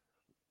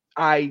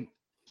 I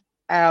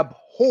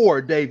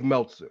abhor Dave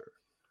Meltzer,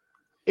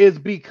 is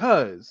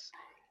because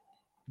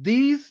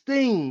these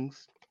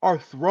things are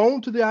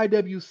thrown to the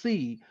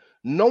IWC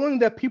knowing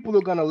that people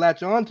are going to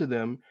latch on to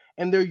them,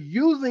 and they're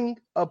using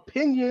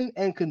opinion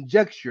and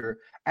conjecture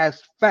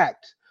as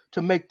fact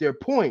to make their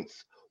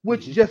points,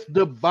 which just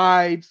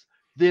divides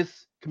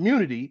this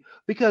community,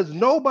 because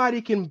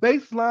nobody can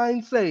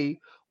baseline say,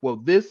 well,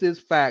 this is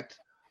fact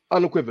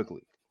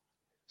unequivocally.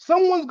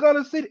 Someone's going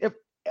to sit, if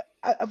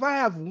I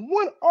have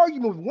one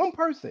argument with one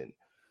person,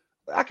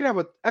 I can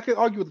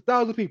argue with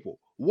 1,000 people.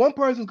 One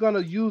person's going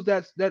to use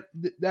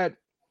that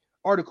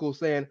article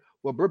saying,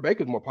 well, Britt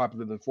Baker's more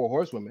popular than 4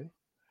 horsewomen.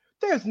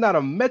 There's not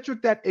a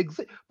metric that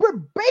exists.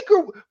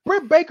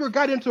 Britt Baker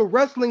got into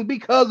wrestling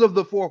because of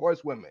the 4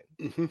 horsewomen.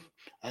 Mm-hmm.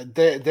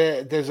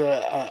 There's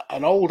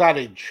an old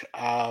adage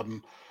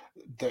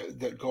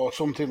that goes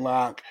something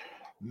like,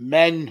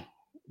 men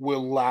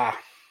will lie,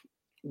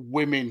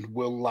 women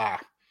will lie,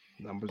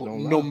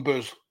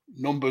 numbers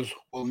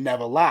will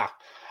never lie.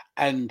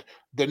 And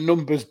the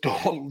numbers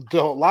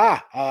don't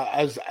lie.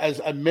 As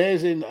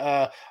amazing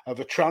of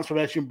a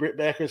transformation Britt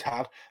Baker's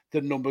had,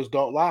 the numbers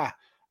don't lie.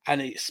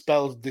 and it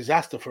spells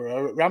disaster for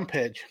her at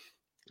Rampage.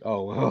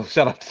 Oh, well,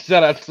 shout out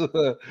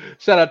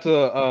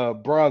to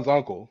Braun's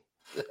uncle.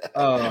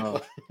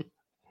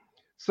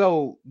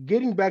 So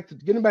getting back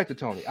to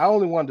Tony, I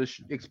only wanted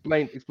to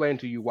explain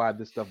to you why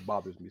this stuff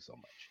bothers me so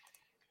much.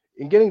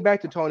 In getting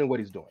back to Tony, what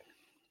he's doing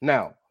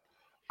now,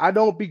 I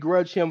don't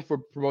begrudge him for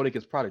promoting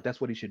his product. That's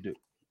what he should do.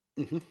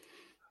 Mm-hmm.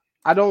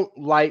 I don't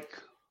like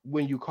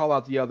when you call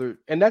out the other,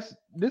 and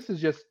this is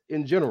just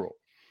in general.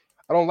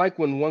 I don't like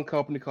when one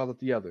company calls out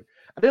the other.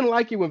 I didn't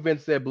like it when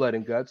Vince said blood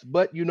and guts,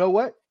 but you know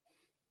what?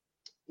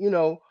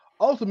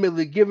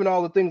 Ultimately, given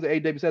all the things that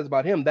AEW says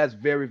about him, that's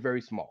very,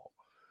 very small.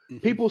 Mm-hmm.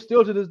 People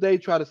still to this day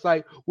try to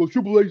cite, well,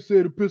 Triple H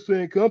said a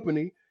pissant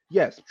company.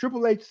 Yes,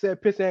 Triple H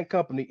said pissant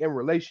company in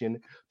relation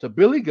to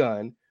Billy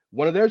Gunn,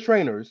 one of their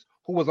trainers,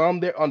 who was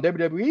on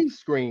WWE's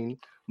screen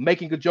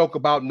making a joke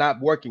about not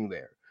working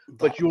there.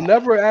 But you'll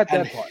never add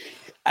that part.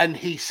 And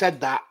he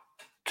said that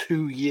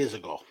 2 years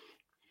ago.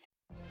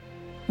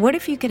 What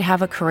if you could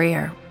have a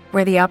career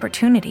where the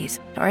opportunities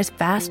are as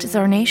vast as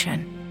our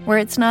nation, where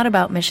it's not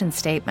about mission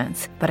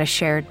statements, but a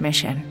shared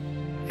mission?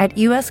 At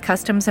U.S.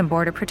 Customs and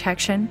Border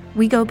Protection,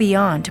 we go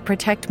beyond to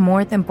protect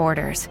more than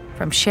borders.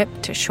 From ship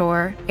to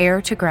shore,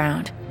 air to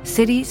ground,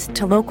 cities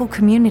to local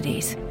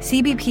communities,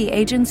 CBP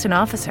agents and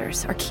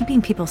officers are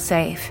keeping people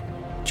safe.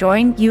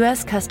 Join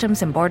U.S.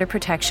 Customs and Border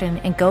Protection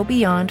and go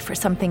beyond for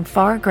something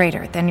far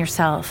greater than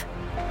yourself.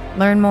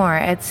 Learn more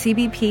at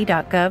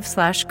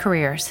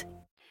cbp.gov/careers.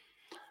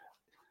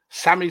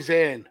 Sami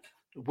Zayn,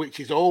 which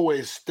is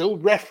always still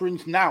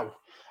referenced now,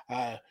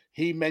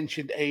 he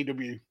mentioned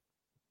AEW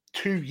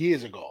 2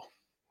 years ago.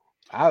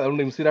 I don't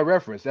even see that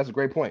reference. That's a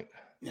great point.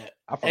 Yeah,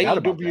 I forgot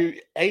about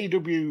that.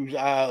 AEW's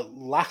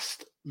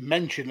last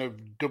mention of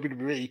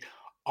WWE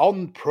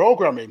on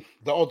programming,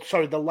 the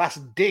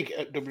last dig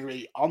at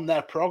WWE on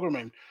their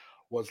programming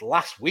was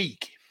last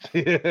week.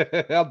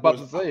 I was about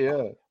to say,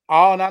 yeah.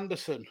 Arn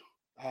Anderson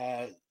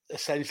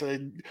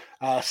essentially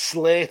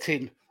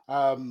slating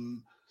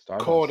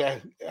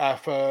Coda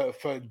for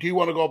do you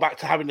want to go back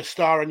to having a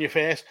star on your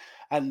face?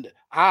 And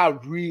I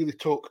really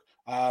took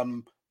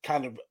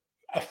kind of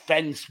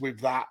offense with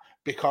that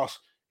because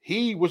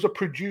he was a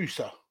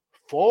producer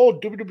for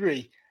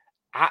WWE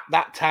at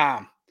that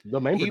time.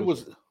 The main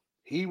producer.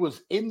 He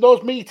was in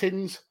those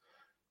meetings.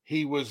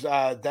 He was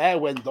there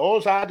when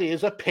those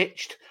ideas are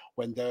pitched,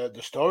 when the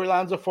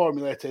storylines are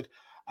formulated,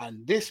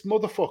 and this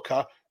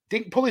motherfucker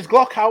didn't pull his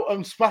Glock out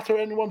and splatter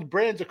anyone's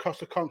brains across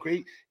the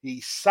concrete.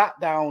 He sat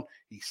down,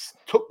 he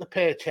took the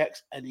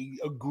paychecks, and he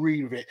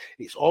agreed with it.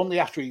 It's only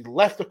after he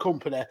left the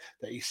company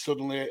that he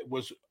suddenly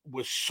was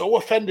so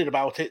offended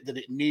about it that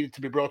it needed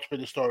to be brought up in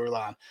the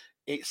storyline.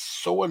 It's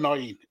so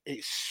annoying.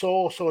 It's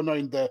so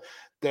annoying. The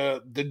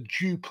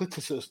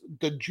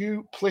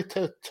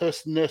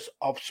duplicitousness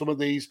of some of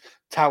these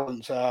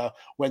talents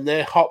when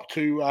they hop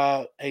to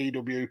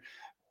AEW,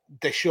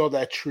 they show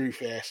their true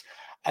face.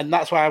 And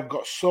that's why I've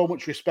got so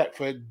much respect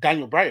for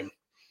Daniel Bryan.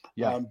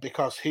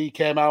 Because he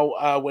came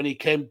out when he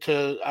came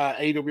to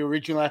AEW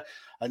originally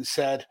and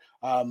said,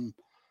 I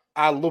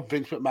love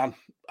Vince McMahon.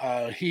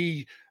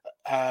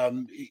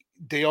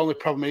 The only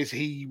problem is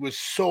he was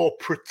so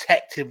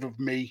protective of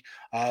me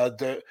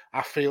that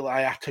I feel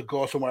I had to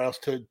go somewhere else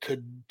to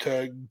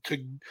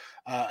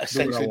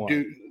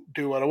essentially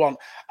do what I want.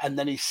 And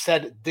then he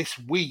said this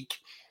week,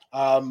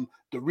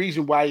 the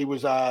reason why he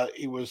was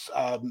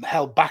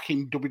held back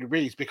in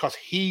WWE is because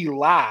he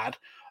lied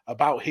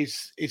about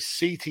his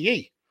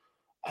CTE,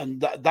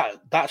 and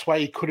that's why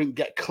he couldn't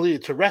get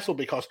cleared to wrestle,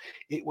 because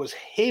it was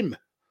him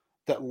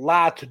that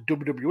lied to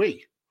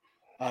WWE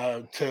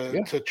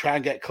to try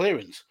and get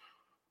clearance.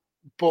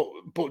 But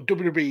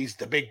WWE is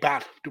the big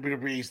bad.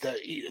 WWE is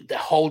they're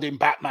holding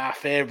back my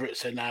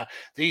favorites, and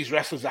these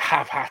wrestlers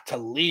have had to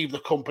leave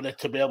the company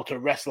to be able to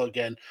wrestle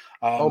again.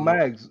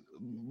 Mags,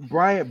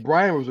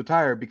 Brian was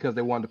retired because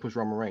they wanted to push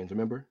Roman Reigns.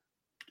 Remember?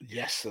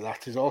 Yes,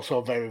 that is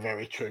also very,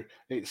 very true.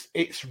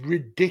 It's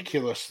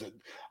ridiculous,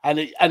 and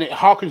it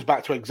harkens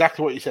back to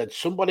exactly what you said.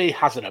 Somebody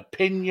has an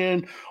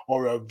opinion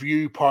or a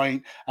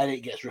viewpoint, and it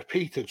gets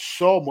repeated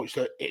so much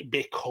that it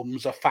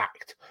becomes a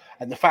fact.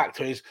 And the fact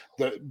is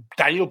that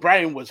Daniel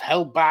Bryan was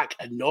held back,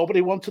 and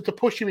nobody wanted to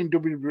push him in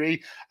WWE,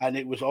 and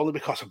it was only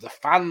because of the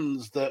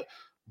fans that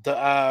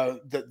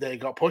they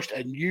got pushed.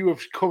 And you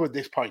have covered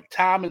this point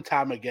time and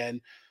time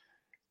again.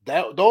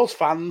 Those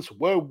fans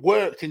were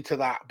worked into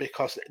that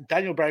because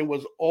Daniel Bryan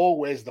was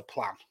always the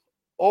plan.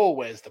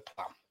 Always the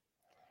plan.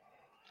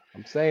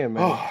 I'm saying,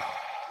 man.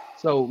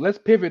 So let's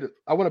pivot.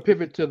 I want to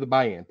pivot to the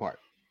buy-in part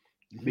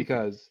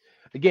because,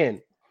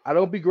 again, I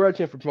don't begrudge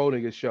him for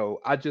promoting his show.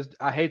 I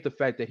hate the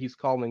fact that he's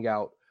calling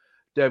out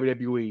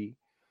WWE.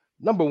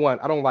 Number one,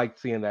 I don't like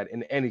seeing that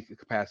in any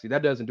capacity.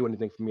 That doesn't do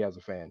anything for me as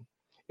a fan.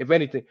 If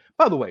anything,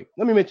 by the way,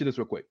 let me mention this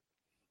real quick.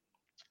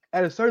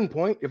 At a certain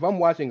point, if I'm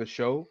watching a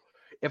show,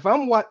 if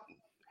I'm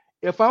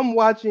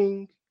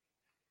watching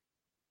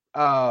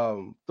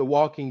The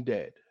Walking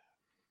Dead,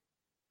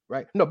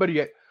 right? No, better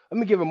yet, let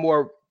me give a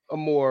more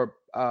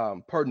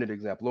pertinent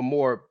example, a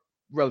more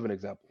relevant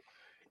example.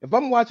 If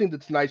I'm watching The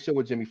Tonight Show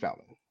with Jimmy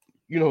Fallon,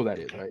 You know who that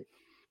is, right?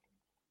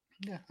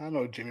 Yeah, I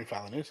know who Jimmy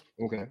Fallon is.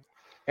 Okay.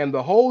 And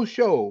the whole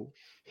show,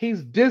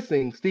 he's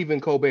dissing Stephen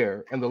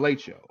Colbert and The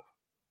Late Show.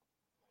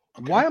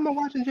 Okay. Why am I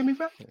watching Jimmy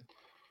Fallon?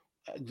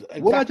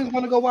 Exactly. Would I just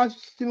want to go watch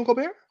Stephen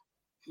Colbert?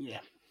 Yeah.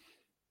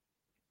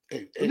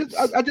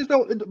 I just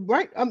don't.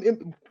 Right? Am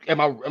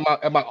I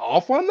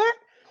off on that?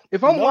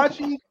 If I'm No.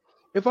 watching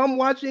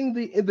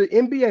the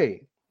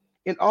NBA,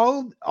 and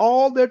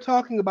all they're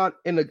talking about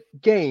in the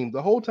game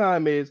the whole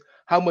time is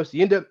how much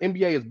the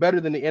NBA is better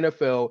than the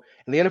NFL,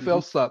 and the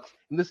NFL sucks,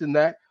 and this and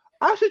that.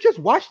 I should just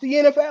watch the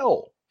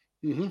NFL.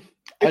 If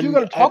you're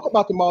going to talk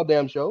about them all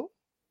damn show.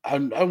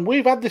 And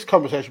we've had this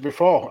conversation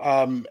before.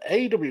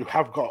 AEW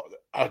have got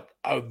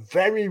a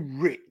very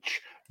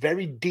rich,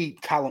 very deep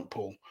talent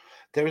pool.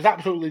 There is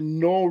absolutely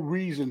no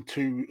reason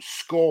to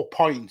score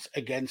points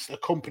against a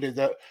company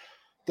that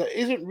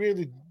isn't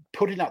really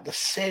putting out the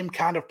same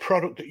kind of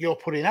product that you're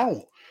putting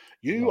out.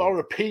 You are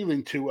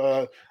appealing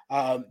to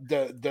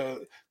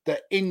the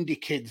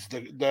indie kids,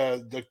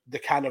 the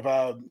kind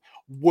of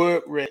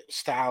work rate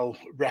style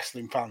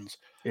wrestling fans.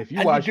 If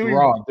you watch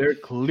Raw, they're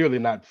clearly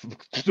not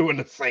doing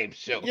the same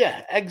show.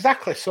 Yeah,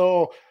 exactly.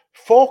 So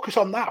focus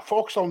on that.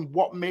 Focus on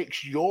what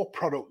makes your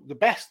product the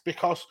best,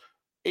 because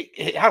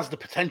it has the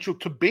potential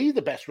to be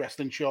the best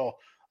wrestling show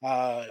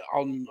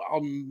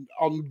on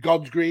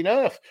God's green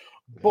earth.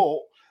 But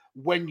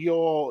when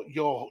you're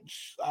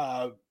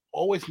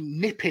always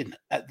nipping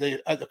at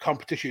the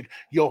competition,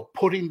 you're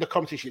putting the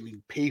competition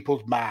in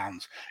people's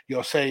minds.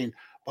 You're saying,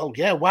 well,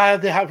 yeah, why are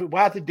they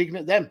digging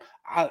at them?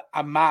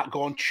 I might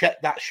go and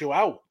check that show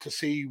out to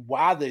see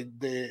why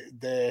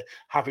they're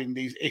having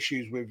these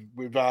issues with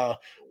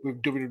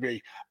WWE,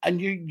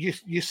 and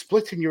you're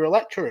splitting your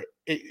electorate.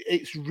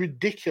 It's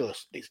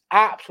ridiculous. It's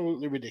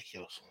absolutely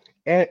ridiculous.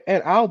 And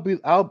I'll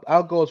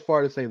go as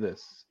far to say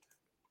this: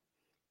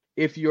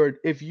 if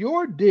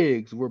your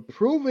digs were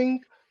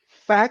proving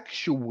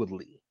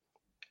factually,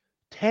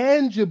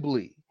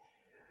 tangibly,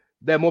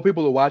 that more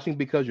people are watching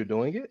because you're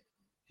doing it,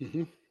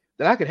 then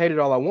I could hate it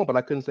all I want, but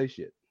I couldn't say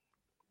shit.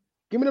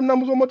 Give me them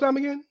numbers one more time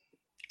again.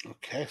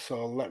 Okay,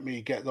 so let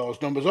me get those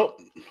numbers up.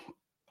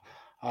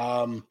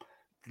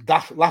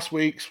 That last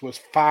week's was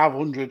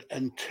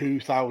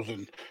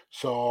 502,000.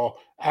 So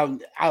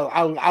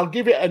I'll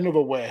give it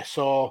another way.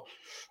 So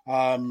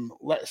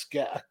let's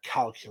get a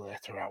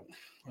calculator out.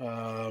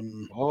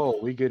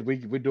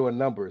 We're doing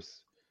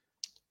numbers.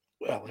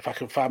 Well, if I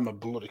can find my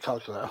bloody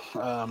calculator.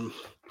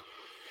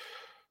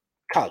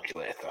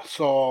 Calculator.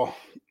 So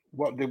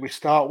what did we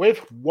start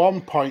with?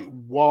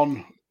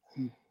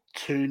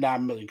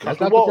 1.129 million. That's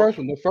not the first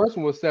one. The first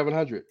one was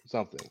 700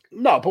 something.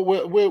 No, but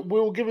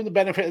we'll give him the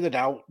benefit of the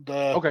doubt.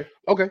 Okay.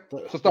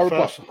 So start with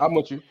plus. I'm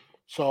with you.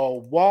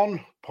 So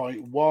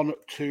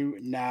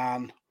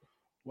 1.129.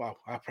 Wow,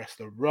 I pressed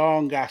the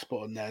wrong ass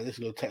button there. This is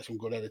going to take some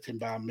good editing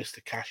by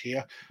Mr.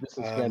 Cashier. This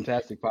is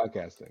fantastic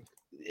podcasting.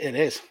 It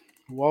is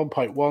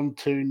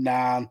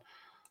 1.129.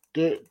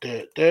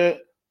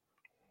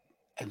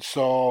 And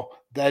so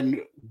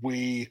then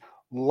we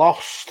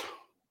lost.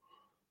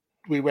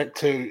 We went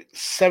to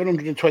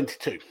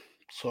 722.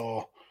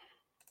 So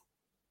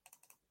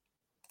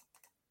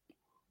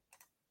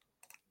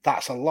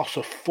that's a loss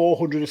of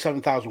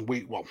 407,000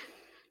 week one.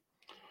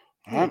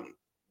 All right.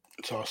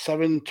 So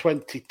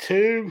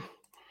 722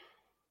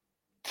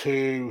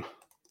 to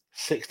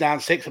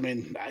 696. I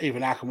mean,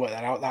 even I can work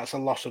that out. That's a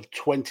loss of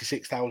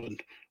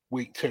 26,000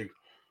 week two.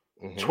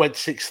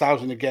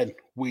 26,000 again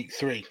week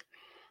three.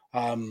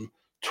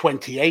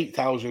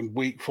 28,000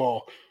 week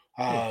four.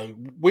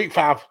 Week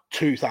 5,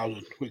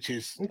 2,000, which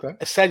is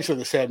essentially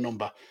the same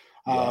number.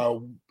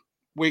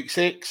 Week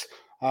 6,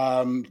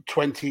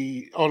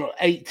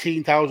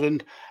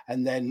 18,000,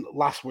 and then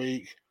last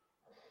week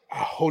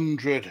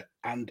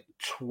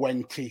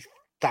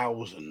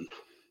 120,000.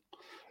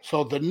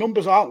 So the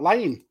numbers aren't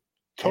lying.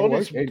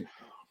 Tony's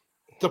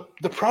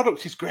the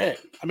product is great.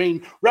 I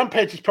mean,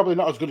 Rampage is probably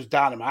not as good as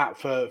Dynamite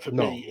for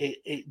me.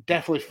 It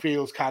definitely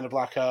feels kind of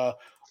like a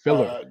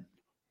filler.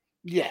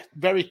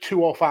 Very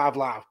 205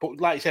 Live.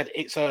 But like you said,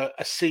 it's a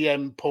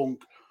CM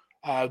Punk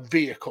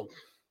vehicle.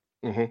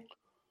 But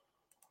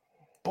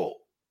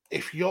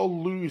if you're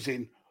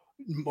losing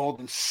more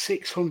than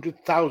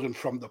 600,000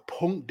 from the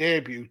Punk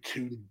debut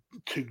to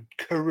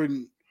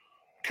current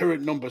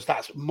numbers,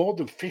 that's more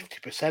than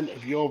 50%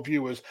 of your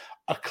viewers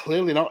are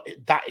clearly not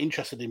that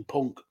interested in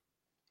Punk.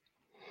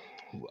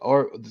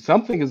 Or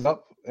something is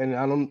up, and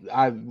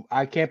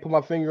I can't put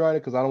my finger on it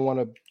because I don't want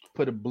to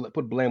put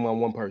blame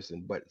on one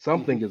person, but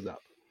something is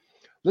up.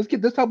 Let's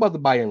talk about the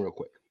buy-in real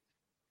quick.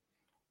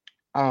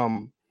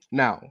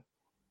 Now,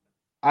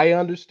 I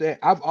understand.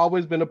 I've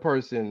always been a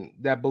person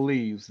that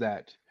believes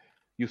that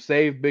you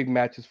save big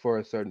matches for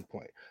a certain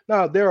point.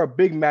 Now, there are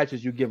big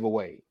matches you give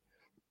away,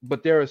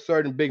 but there are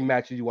certain big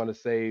matches you want to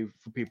save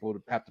for people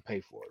to have to pay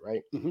for it,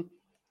 right?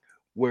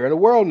 We're in a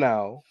world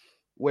now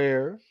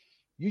where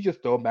you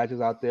just throw matches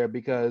out there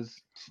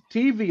because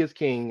TV is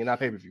king and not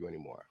pay-per-view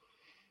anymore.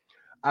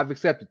 I've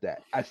accepted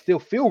that. I still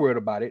feel weird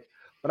about it,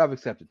 but I've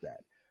accepted that.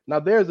 Now,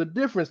 there's a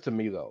difference to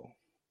me, though.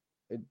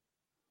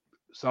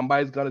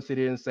 Somebody's gonna sit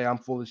here and say I'm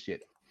full of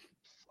shit.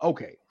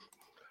 Okay.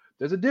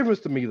 There's a difference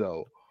to me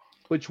though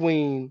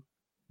between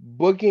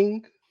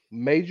booking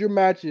major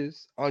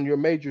matches on your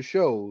major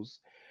shows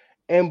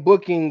and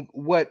booking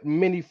what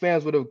many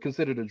fans would have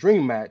considered a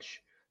dream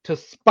match to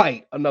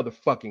spite another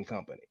fucking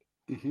company.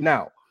 Mm-hmm.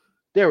 Now,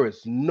 there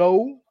is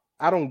no,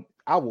 I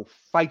will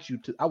fight you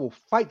I will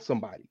fight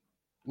somebody,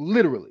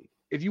 literally,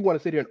 if you want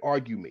to sit here and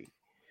argue me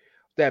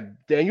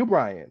that Daniel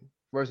Bryan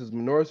versus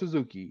Minoru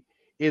Suzuki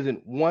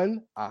isn't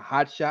one, a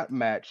hot shot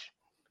match.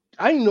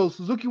 I didn't know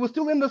Suzuki was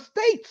still in the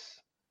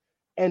States.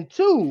 And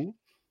two,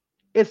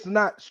 it's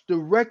not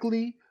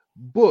directly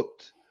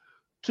booked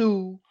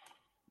to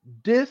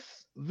diss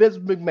Vince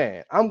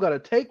McMahon. I'm gonna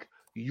take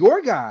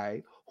your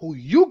guy who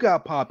you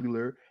got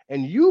popular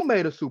and you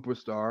made a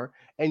superstar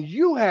and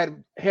you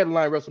had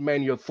headline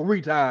WrestleMania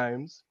 3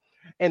 times,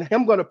 and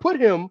I'm gonna put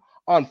him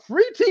on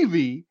free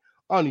TV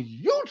on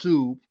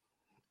YouTube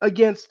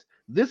against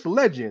this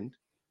legend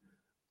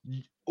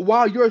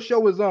while your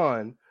show is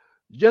on,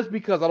 just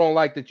because I don't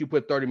like that you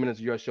put 30 minutes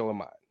of your show on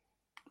mine.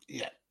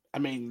 Yeah, I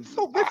mean,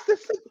 so that's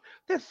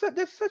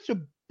such a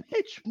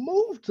bitch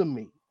move to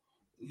me.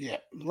 Yeah,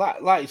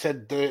 like you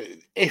said,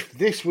 if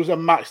this was a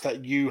match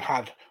that you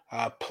had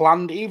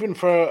planned even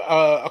for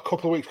a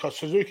couple of weeks, because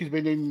Suzuki's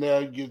been in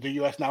the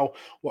US now,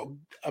 what,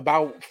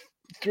 about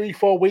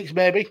 3-4 weeks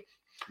maybe?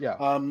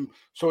 Yeah.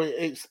 So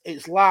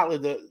it's likely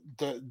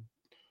that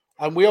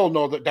and we all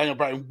know that Daniel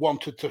Bryan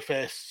wanted to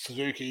face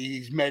Suzuki.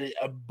 He's made it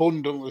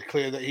abundantly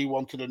clear that he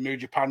wanted a New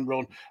Japan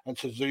run, and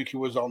Suzuki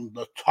was on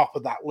the top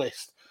of that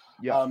list.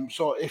 Yeah.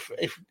 So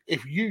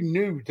if you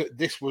knew that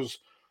this was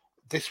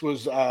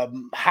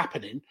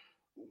happening,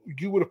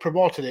 you would have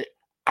promoted it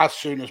as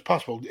soon as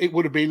possible. It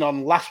would have been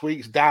on last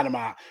week's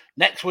Dynamite.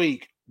 Next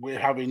week, we're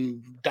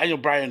having Daniel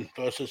Bryan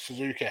versus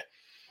Suzuki.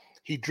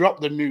 He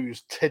dropped the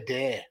news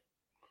today,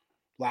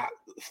 like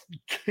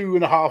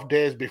 2.5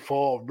 days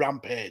before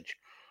Rampage.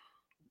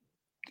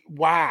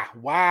 Why?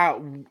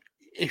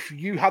 If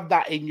you had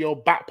that in your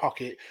back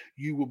pocket,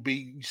 you would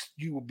be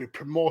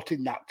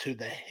promoting that to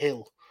the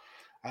hill.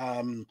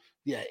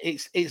 Yeah,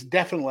 it's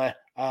definitely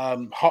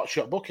hot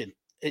shot booking.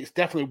 It's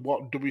definitely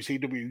what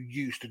WCW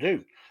used to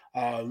do.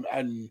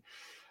 And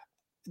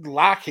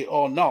like it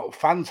or not,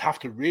 fans have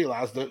to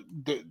realize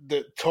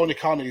that Tony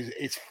Khan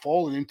is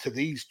falling into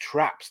these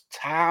traps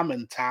time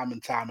and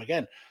time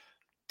again,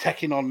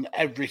 taking on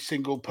every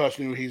single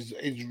person who is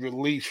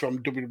released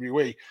from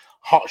WWE,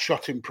 hot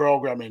shotting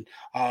programming,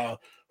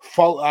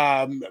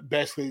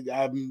 basically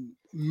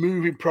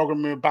moving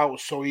programming about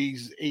so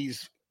he's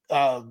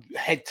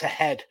head to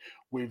head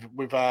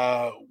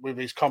with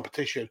his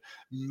competition,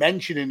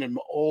 mentioning them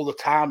all the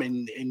time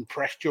in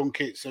press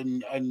junkets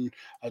and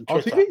Twitter.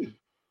 On TV.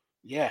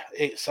 Yeah,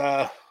 it's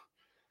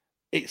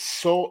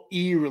so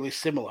eerily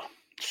similar.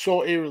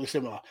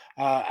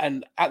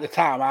 And at the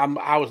time,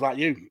 I was like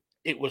you.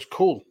 It was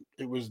cool.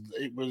 It was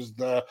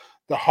the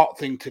hot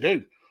thing to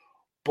do.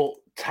 But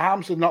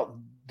times are not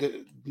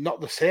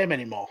the same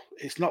anymore.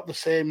 It's not the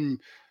same.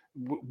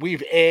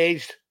 We've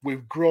aged.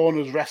 We've grown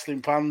as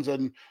wrestling fans,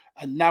 and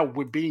now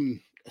we're being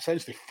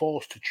essentially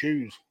forced to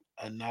choose.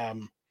 And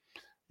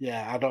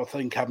I don't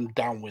think I'm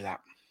down with that.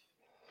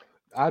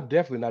 I'm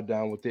definitely not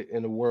down with it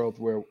in a world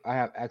where I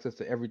have access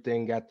to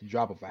everything at the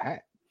drop of a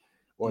hat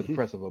or the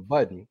press of a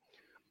button.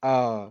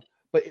 But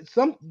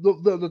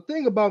the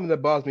thing about me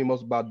that bothers me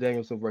most about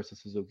Danielson versus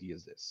Suzuki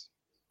is this.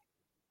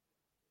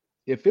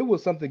 If it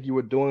was something you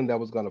were doing that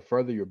was going to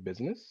further your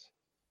business,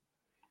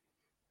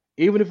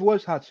 even if it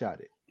was hot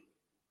shotted,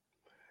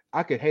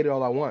 I could hate it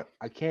all I want.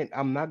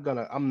 I'm not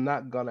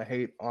gonna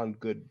hate on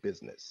good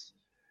business.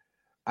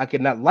 I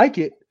cannot like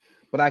it,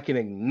 but I can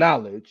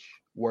acknowledge,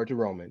 word to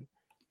Roman,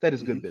 that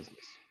is good business.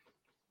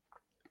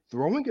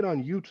 Throwing it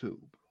on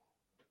YouTube,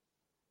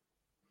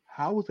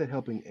 how is that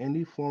helping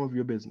any form of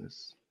your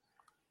business?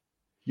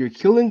 You're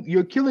killing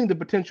the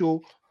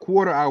potential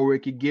quarter hour it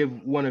could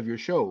give one of your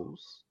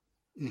shows,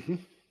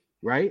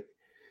 right?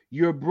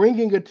 You're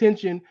bringing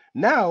attention.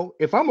 Now,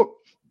 if I'm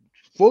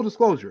full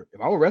disclosure,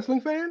 if I'm a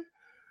wrestling fan,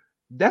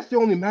 that's the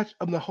only match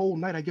of the whole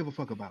night I give a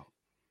fuck about.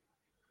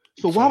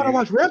 So why would I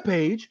watch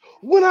Rampage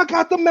when I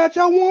got the match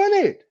I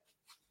wanted?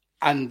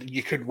 And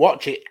you could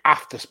watch it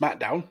after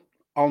SmackDown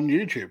on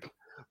YouTube.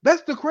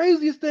 That's the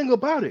craziest thing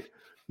about it.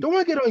 Don't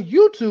want to get on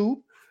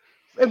YouTube,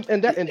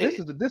 and this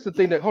is the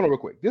thing that, hold on real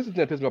quick. This is the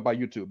thing that pisses me off about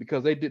YouTube,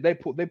 because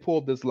they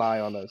pulled this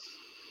lie on us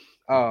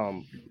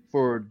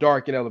for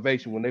Dark and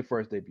Elevation when they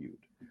first debuted,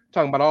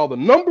 talking about all the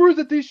numbers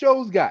that these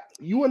shows got.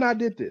 You and I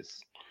did this.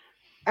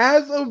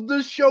 As of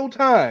the show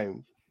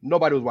time,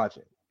 nobody was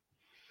watching.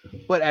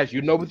 But as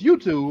you know, with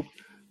YouTube,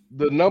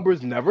 the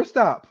numbers never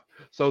stop.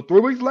 So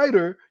 3 weeks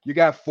later, you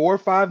got 4 or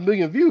 5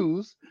 million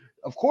views.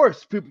 Of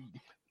course, people,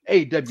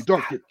 AEW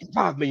Dark did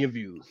 5 million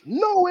views.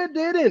 No, it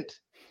didn't.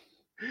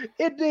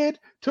 It did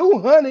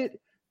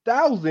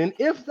 200,000,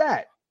 if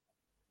that,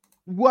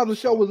 while the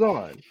show was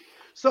on.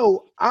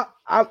 So I've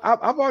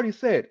already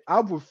said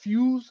I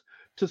refuse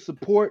to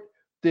support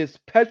this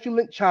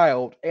petulant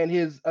child and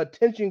his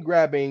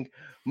attention-grabbing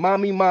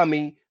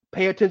mommy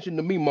pay attention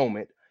to me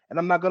moment, and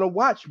I'm not gonna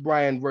watch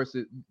Brian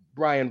versus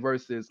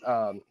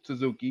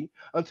Suzuki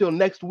until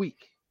next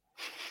week.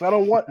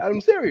 So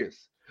I'm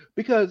serious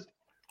because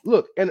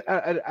look, and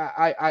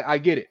I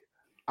get it.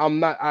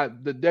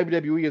 The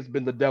WWE has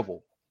been the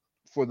devil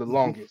for the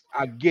longest.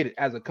 I get it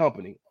as a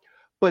company,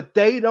 but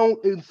they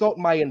don't insult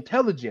my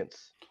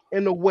intelligence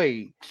in a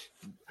way,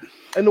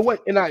 and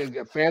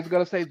fans are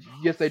gonna say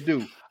yes they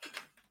do.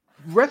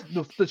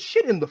 The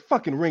shit in the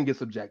fucking ring is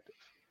subjective.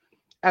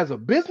 As a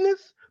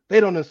business, they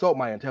don't insult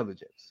my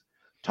intelligence.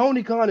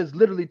 Tony Khan is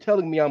literally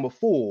telling me I'm a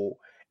fool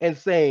and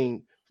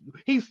saying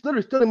he's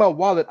literally stealing my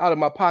wallet out of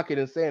my pocket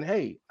and saying,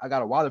 "Hey, I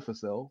got a wallet for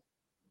sale."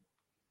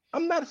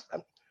 I'm not.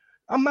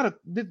 I'm not a.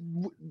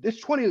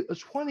 It's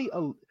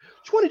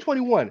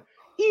 2021.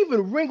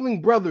 Even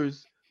Ringling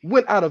Brothers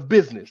went out of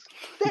business.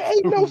 There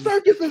ain't no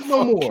circuses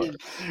no more.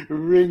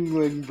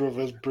 Ringling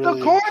Brothers, brilliant.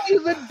 The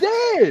Carnies are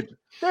dead.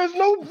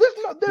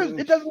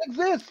 It doesn't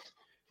exist.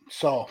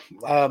 So,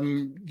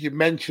 you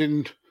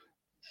mentioned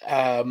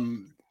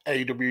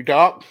AEW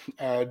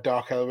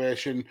Dark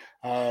Elevation.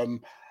 Do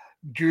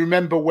you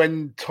remember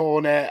when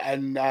Tony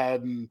and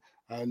the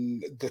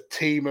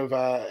team of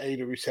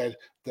AEW said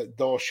that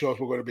those shows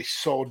were going to be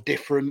so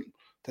different,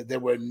 that they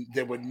were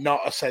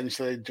not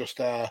essentially just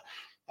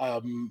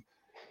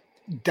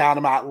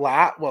Dynamite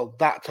Light? Well,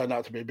 that turned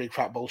out to be a big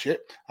fat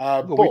bullshit.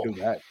 We do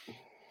that.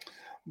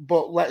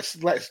 But let's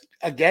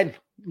again,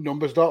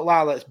 numbers don't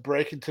lie. Let's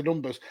break into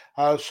numbers.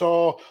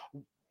 So,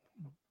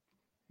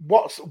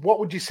 what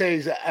would you say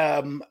is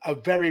a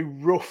very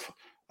rough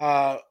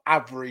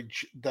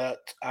average that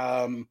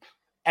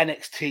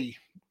NXT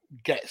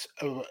gets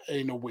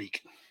in a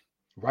week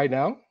right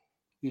now?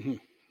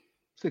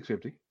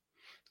 650.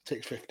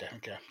 650.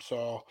 Okay.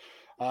 So,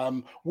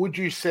 would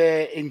you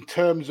say in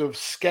terms of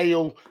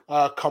scale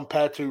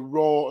compared to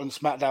Raw and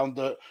SmackDown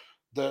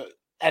that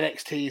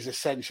NXT is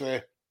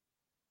essentially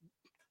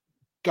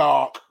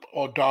Dark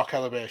or Dark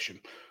Elevation?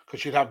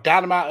 Because you'd have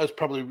Dynamite as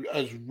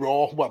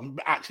Raw. Well,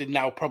 actually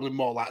now probably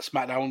more like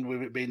SmackDown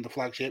with it being the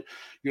flagship.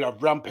 You'd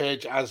have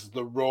Rampage as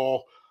the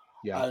Raw.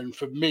 Yeah. And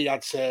for me,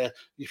 I'd say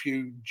if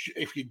you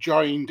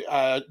joined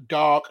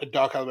Dark and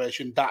Dark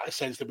Elevation, that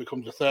essentially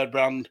becomes the third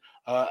brand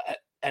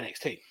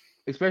NXT.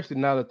 Especially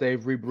now that they've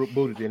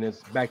rebooted and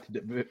it's back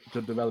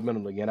to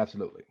developmental again.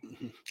 Absolutely.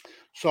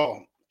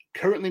 So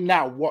currently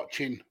now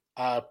watching,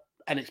 and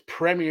it's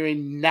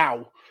premiering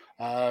now,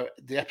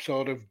 the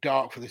episode of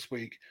Dark for this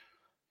week.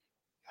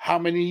 How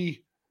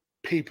many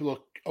people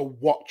are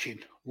watching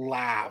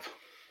live?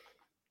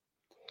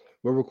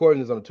 We're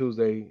recording this on a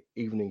Tuesday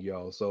evening,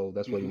 y'all. So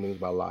that's what he means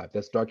by live.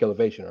 That's Dark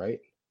Elevation, right?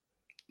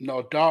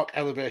 No, Dark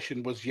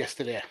Elevation was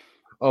yesterday.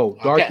 Oh,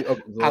 Dark.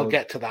 I'll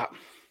get to that.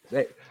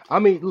 I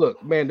mean,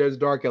 look, man, there's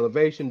Dark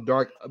Elevation,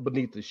 Dark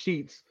Beneath the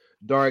Sheets,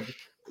 Dark,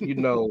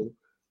 the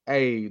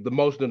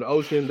Motion in the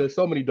Ocean. There's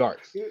so many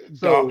darks.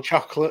 Dark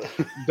chocolate.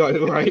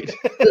 Dark, right.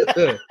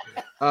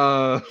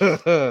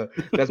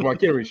 That's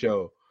Mark Henry's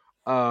show.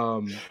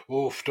 Don't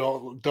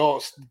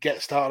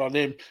get started on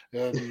him.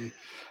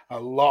 A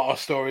lot of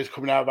stories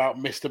coming out about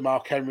Mr.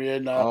 Mark Henry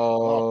and a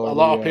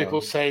lot of people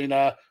saying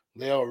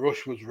Leo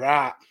Rush was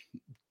right,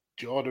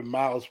 Jordan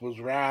Miles was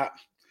right,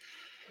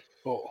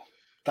 but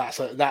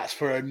that's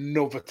for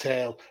another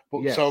tale.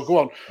 But yes, so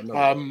go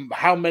on.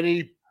 How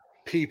many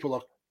people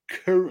are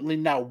currently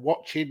now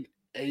watching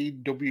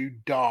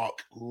AEW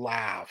Dark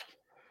live?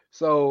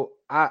 So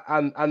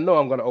I know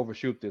I'm going to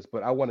overshoot this,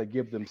 but I want to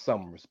give them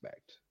some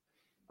respect.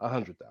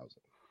 100,000.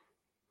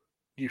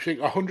 You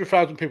think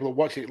 100,000 people are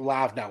watching it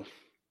live now?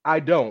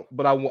 I don't,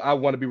 but I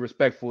want to be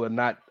respectful and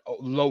not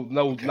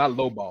not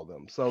lowball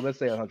them. So let's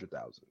say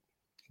 100,000.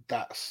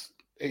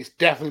 It's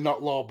definitely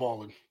not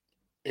lowballing.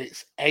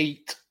 It's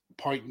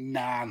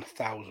 8.9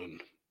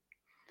 thousand.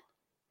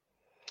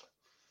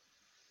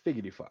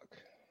 Figgity fuck.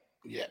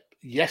 Yeah.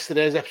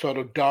 Yesterday's episode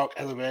of Dark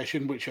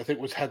Elevation, which I think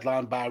was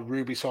headlined by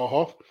Ruby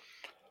Soho.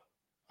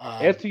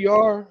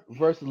 STR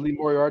versus Lee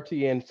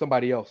Moriarty and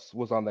somebody else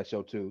was on that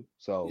show too.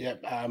 So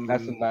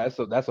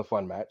that's a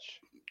fun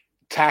match.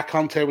 Ty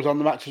Conte was on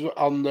the match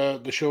on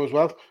the show as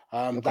well.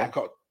 That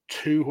got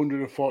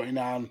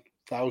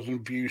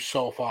 249,000 views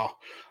so far.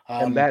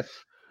 And that's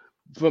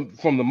from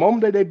the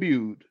moment they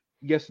debuted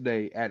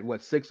yesterday at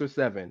 6 or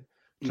 7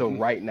 to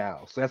right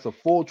now. So that's a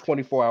full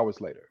 24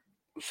 hours later.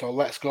 So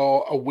let's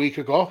go a week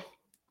ago.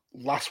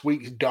 Last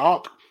week's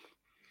Dark,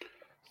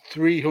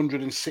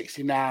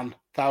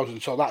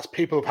 369,000. So that's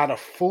people have had a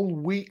full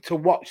week to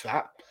watch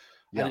that,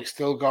 and it's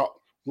still got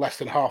less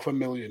than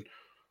 500,000.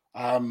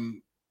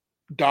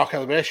 Dark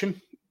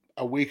Elevation,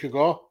 a week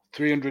ago,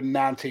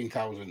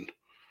 319,000.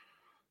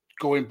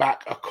 Going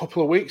back a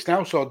couple of weeks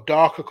now, so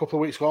Dark a couple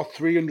of weeks ago,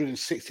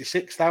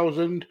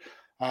 366,000.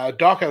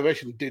 Dark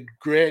Elevation did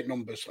great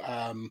numbers.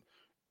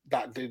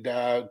 That did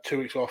 2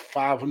 weeks ago,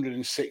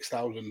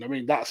 506,000. I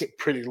mean, that's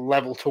pretty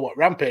level to what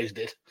Rampage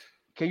did.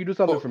 Can you do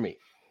something for me?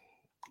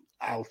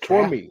 I'll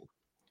try. For me.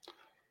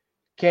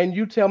 Can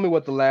you tell me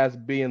what the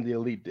last B and the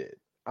Elite did?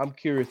 I'm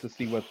curious to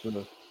see what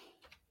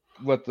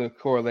the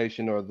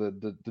correlation or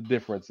the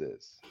difference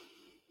is.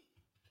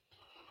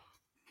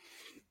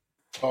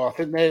 So I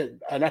think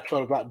an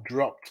episode of that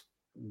dropped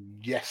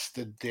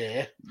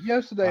yesterday.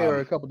 Or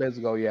a couple days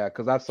ago, yeah,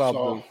 because I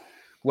saw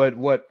what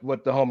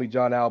the homie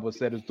John Alba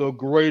said is the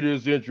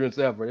greatest entrance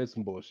ever. It's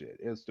some bullshit.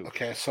 It's stupid.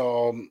 Okay,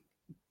 so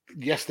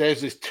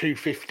yesterday's is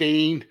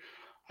 215.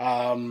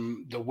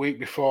 The week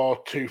before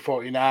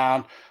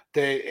 249.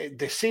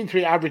 They seem to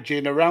be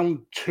averaging around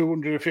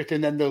 250,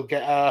 and then they'll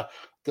get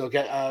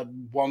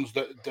ones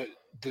that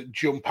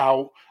jump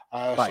out.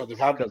 So they've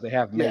had because they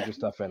have major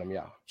stuff in them,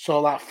 yeah. So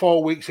like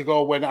 4 weeks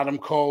ago, when Adam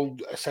Cole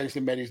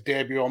essentially made his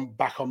debut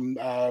back on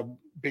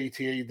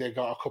BTE, they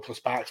got a couple of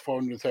sparks,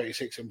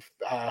 436 and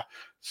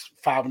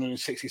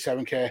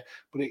 567k,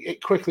 but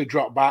it quickly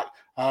dropped back.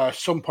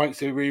 Some points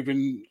they were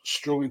even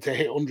struggling to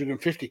hit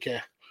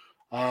 150k.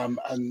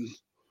 And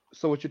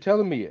so what you're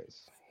telling me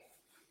is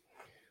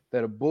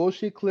that a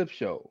bullshit clip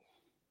show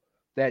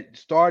that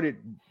started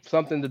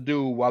something to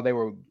do while they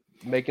were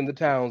making the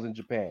towns in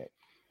Japan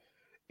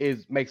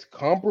makes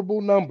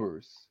comparable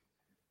numbers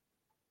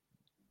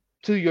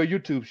to your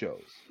YouTube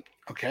shows.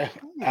 Okay.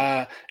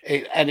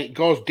 It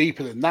goes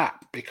deeper than that,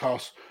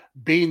 because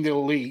Being the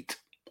Elite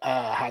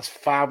has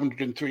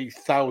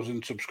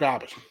 503,000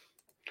 subscribers.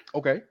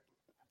 Okay.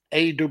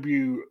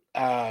 AW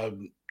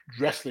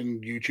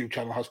Wrestling YouTube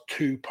channel has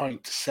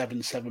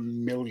 2.77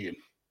 million.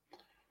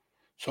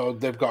 So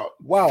they've got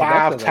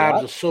 5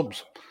 times the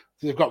subs.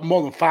 They've got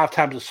more than 5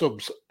 times the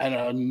subs, and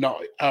are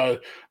not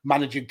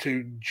managing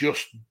to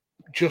just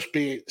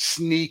be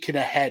sneaking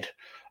ahead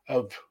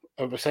of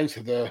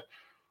essentially the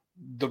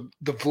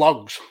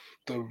vlogs,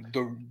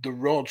 the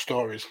road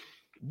stories.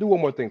 Do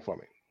one more thing for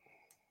me.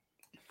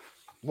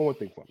 Go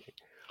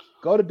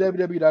to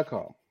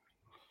www.com.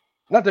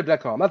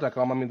 Not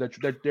 .com. I mean their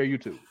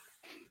YouTube.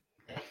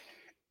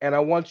 And I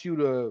want you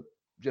to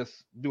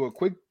just do a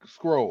quick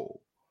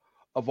scroll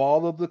of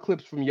all of the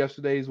clips from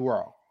yesterday's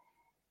Raw.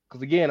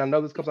 Because again, I know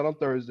this comes out on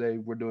Thursday.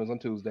 We're doing this on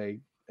Tuesday,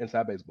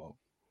 Inside Baseball.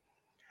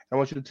 I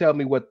want you to tell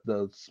me what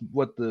the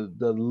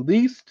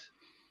least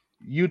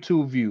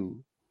YouTube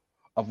view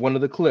of one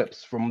of the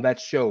clips from that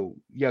show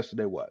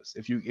yesterday was,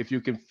 if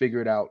you can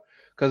figure it out,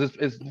 because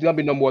it's gonna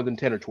be no more than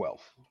 10 or 12.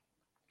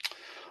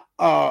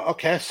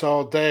 Okay,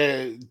 so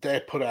they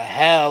put a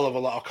hell of a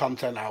lot of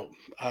content out.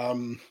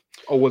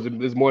 Was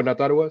it more than I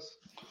thought it was?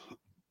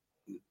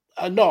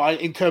 No,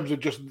 in terms of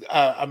just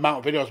amount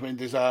of videos. I mean,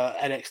 there's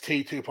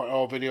NXT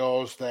 2.0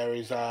 videos. There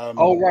is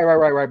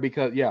right.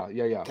 Because yeah.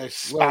 There's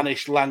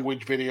Spanish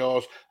language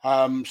videos.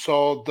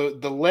 So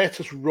the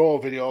latest Raw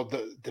video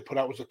that they put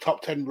out was the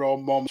top 10 Raw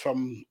moments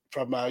from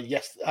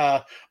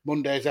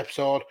Monday's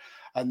episode,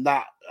 and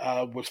that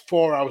was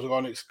 4 hours ago,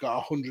 and it's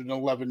got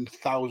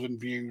 111,000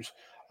 views.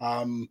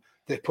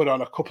 They put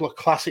on a couple of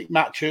classic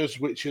matches,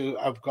 which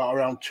have got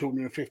around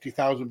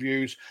 250,000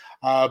 views.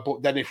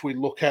 But then if we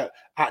look at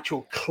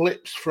actual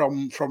clips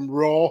from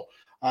Raw,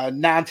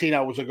 19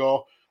 hours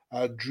ago,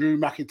 Drew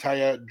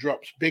McIntyre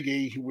drops Big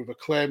E with a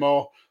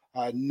Claymore,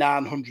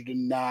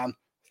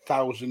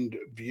 909,000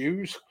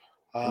 views.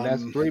 And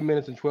that's 3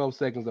 minutes and 12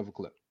 seconds of a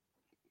clip.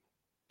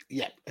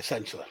 Yeah,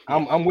 essentially.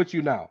 I'm with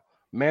you now.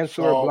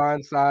 Mansoor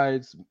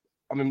blindsides.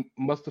 I mean,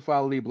 Mustafa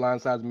Ali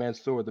blindsides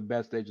Mansoor, the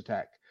best stage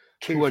attack.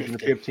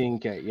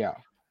 215K, yeah.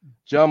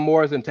 John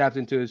Morrison taps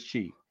into his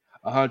chi,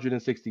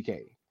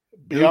 160K.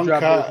 Bianca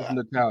versus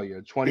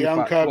Natalia,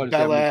 25. Bianca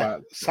Belair,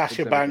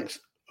 Sasha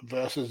Banks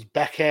versus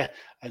Becky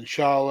and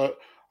Charlotte.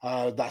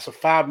 That's a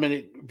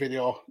 5-minute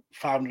video,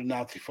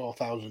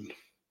 594,000.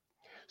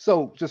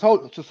 So just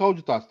hold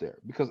your thoughts there,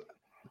 because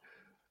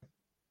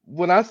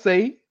when I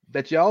say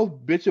that y'all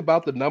bitch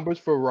about the numbers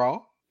for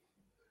Raw,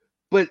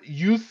 but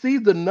you see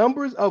the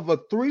numbers of a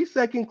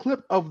 3-second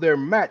clip of their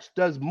match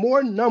does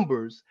more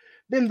numbers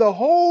than the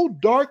whole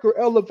Darker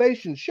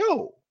Elevation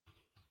show.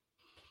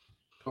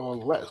 So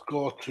let's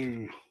go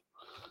to.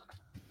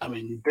 I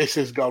mean, this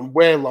has gone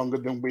way longer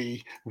than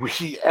we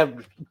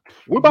ever.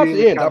 We're about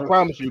to end. I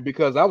promise you,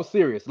 because I was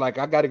serious. Like,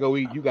 I got to go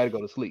eat. You got to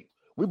go to sleep.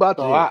 We about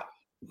to end.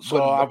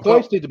 The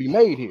points need to be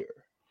made here.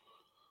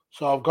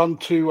 So I've gone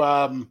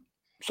to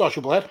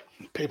Social Blade.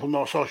 People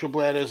know Social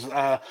Blade as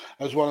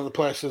one of the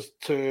places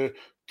to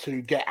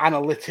get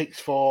analytics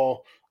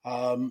for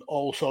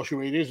all social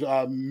medias,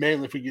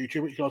 mainly for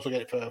YouTube. You can also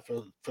get it for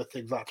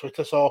things like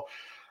Twitter. So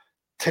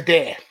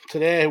today,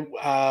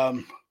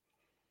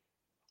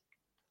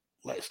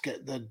 let's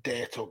get the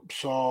date up.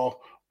 So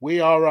we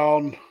are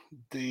on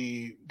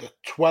the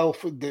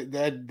 12th.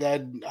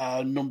 Their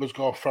numbers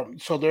go from,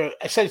 so they're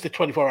essentially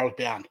 24 hours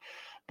behind.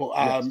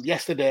 But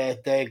yesterday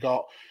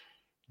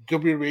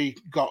WWE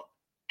got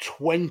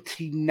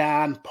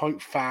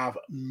 29.5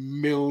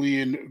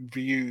 million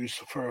views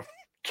for a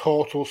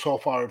total so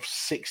far of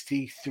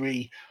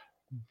 63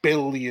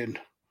 billion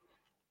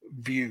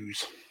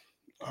views.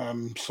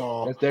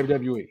 So that's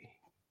WWE.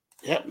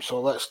 Yep. So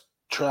let's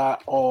try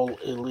All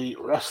Elite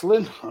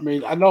Wrestling. I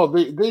mean, I know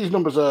these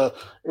numbers are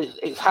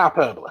it's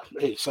hyperbole.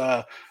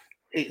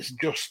 It's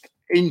just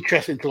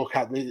interesting to look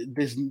at.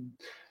 There's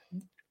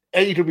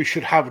AEW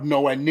should have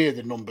nowhere near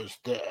the numbers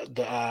that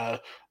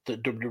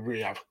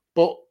WWE have.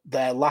 But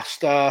their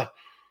last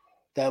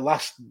their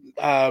last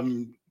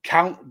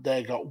count,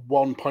 they got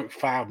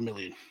 1.5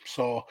 million.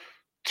 So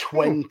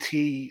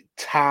 20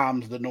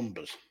 times the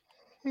numbers.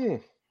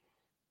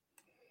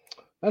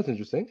 That's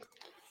interesting.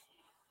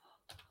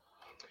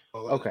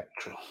 Well, okay.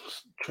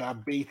 Try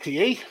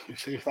BTE.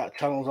 See if that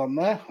channel's on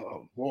there.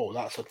 Oh, whoa,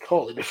 that's a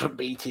totally different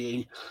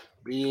BTE.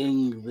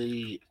 Being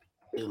the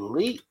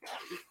elite.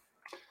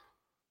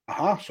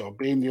 So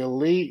being the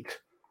elite,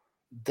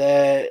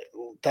 their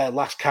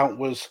last count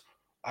was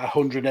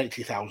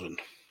 180,000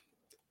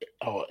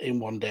 in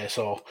one day.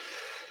 So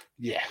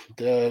yeah,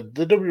 the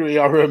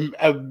WWE are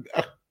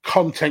a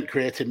content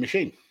creating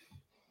machine.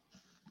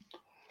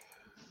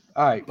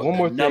 All right, but one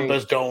more thing.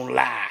 Numbers don't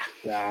lie.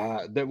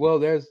 Well,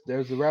 there's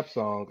a rap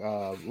song.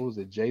 What was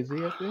it, Jay-Z,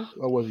 I think,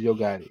 or was it Yo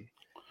Gotti?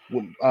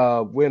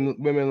 When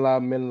women lie,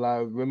 men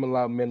lie, women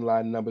lie, men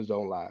lie, numbers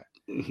don't lie.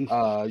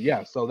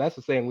 Yeah, so that's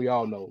the saying we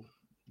all know.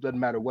 Doesn't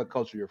matter what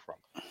culture you're from.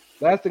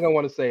 Last thing I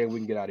want to say, and we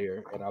can get out of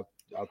here, and I'll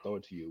throw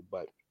it to you.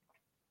 But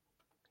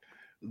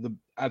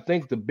I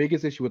think the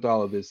biggest issue with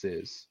all of this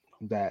is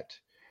that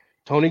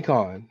Tony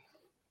Khan,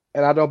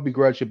 and I don't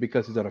begrudge him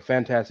because he's done a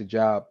fantastic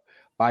job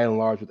by and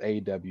large with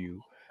AEW.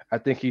 I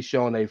think he's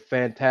shown a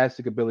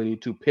fantastic ability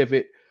to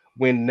pivot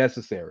when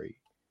necessary.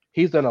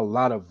 He's done a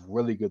lot of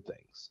really good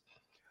things.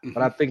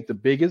 But I think the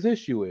biggest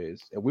issue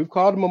is, and we've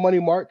called him a money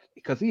mark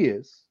because he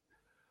is,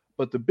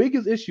 but the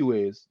biggest issue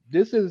is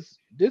this is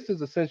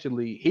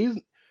essentially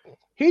he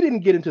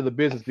didn't get into the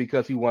business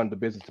because he wanted the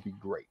business to be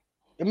great.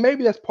 And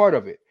maybe that's part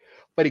of it.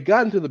 But he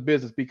got into the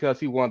business because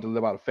he wanted to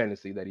live out a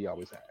fantasy that he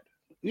always had.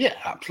 Yeah,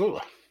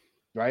 absolutely.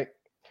 Right?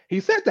 He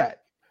said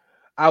that.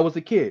 I was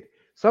a kid.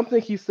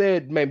 Something he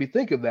said made me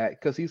think of that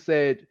because he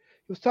said he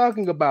was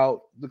talking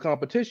about the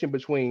competition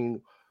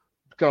between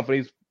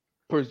companies,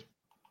 for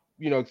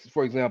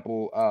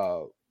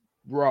example,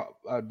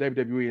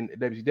 WWE and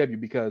WCW,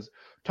 because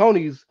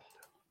Tony's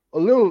a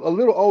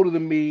little older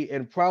than me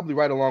and probably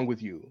right along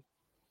with you.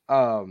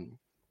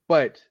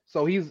 But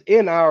so he's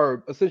in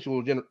our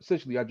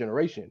essentially our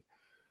generation.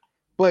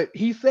 But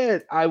he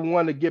said, I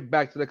want to get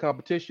back to the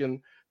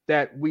competition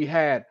that we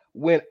had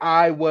when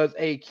I was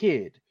a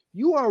kid.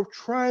 You are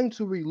trying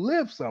to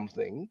relive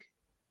something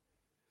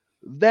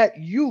that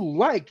you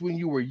liked when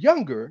you were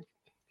younger.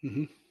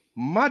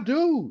 My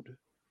dude,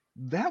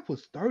 that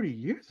was 30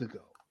 years ago,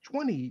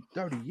 20,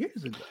 30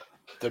 years ago.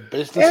 The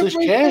business has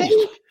changed.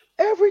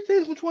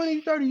 Everything from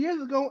 20, 30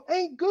 years ago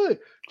ain't good.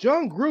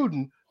 John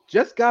Gruden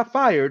just got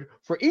fired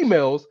for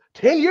emails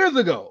 10 years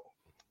ago.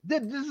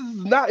 This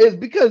is not, it's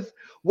because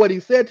what he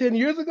said 10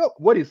 years ago,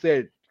 what he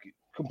said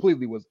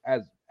completely was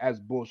as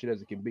bullshit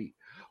as it can be.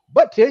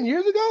 But 10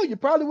 years ago, you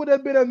probably would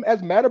have been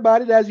as mad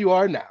about it as you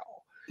are now.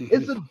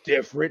 It's a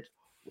different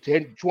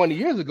 10, 20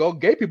 years ago,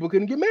 gay people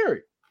couldn't get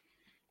married.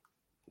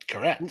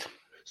 Correct.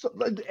 So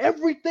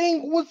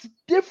everything was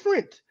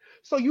different.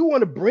 So you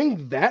want to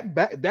bring that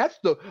back? That's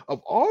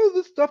of all of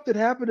the stuff that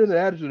happened in the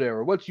Attitude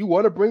Era, what you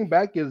want to bring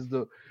back is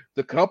the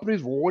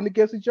companies warring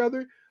against each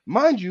other.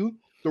 Mind you,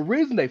 the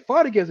reason they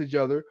fought against each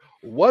other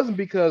wasn't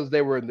because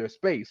they were in their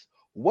space,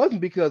 wasn't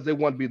because they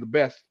want to be the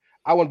best.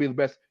 I want to be the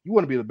best. You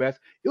want to be the best.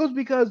 It was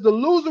because the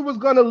loser was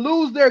going to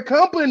lose their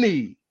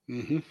company.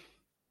 WCW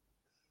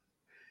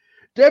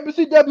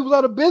was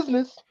out of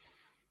business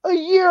a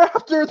year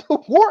after the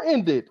war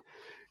ended.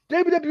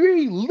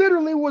 WWE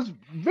literally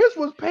Vince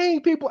was paying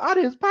people out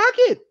of his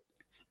pocket.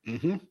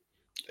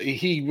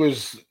 He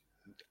was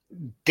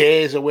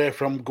days away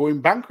from going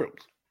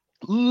bankrupt.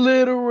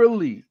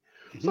 Literally.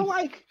 So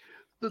like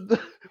the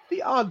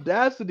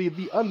audacity,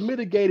 the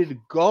unmitigated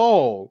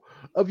gall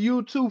of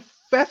you to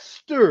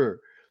fester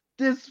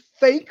this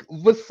fake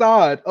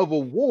facade of a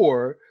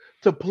war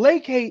to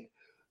placate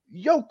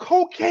your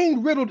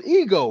cocaine-riddled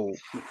ego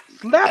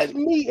slaps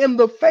me in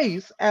the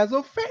face as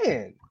a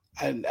fan.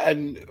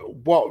 And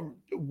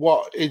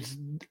what is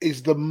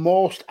the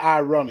most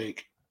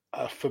ironic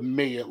for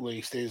me, at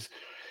least, is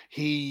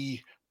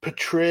he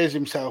portrays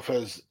himself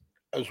as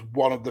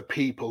one of the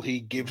people.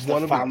 He gives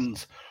the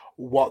fans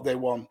what they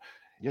want.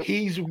 Yep.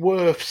 He's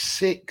worth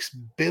 6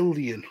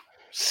 billion.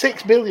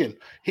 6 billion.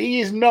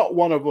 He is not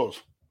one of us.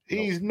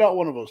 He's not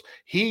one of us.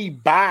 He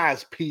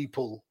buys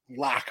people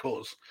like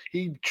us.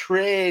 He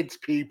trades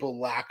people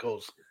like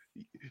us.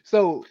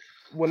 So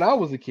when I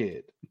was a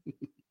kid,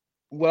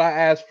 what I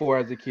asked for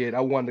as a kid,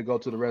 I wanted to go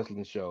to the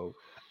wrestling show.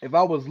 If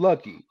I was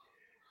lucky,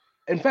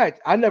 in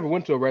fact, I never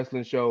went to a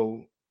wrestling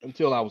show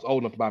until I was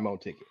old enough to buy my own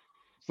ticket.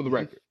 For the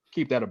record,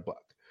 keep that a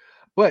buck.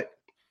 But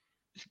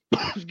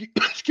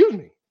excuse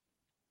me,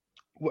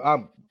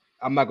 well,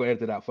 I'm not gonna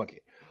edit it out. Fuck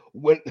it.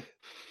 That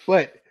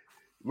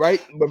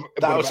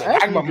was an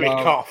angry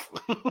cough.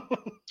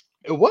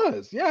 It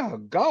was, yeah.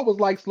 God was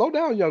like, "Slow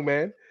down, young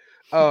man."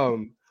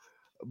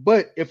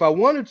 But if I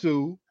wanted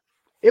to,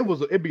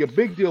 it'd be a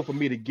big deal for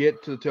me to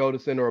get to the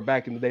Toyota Center, or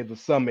back in the day, the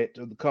Summit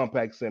or the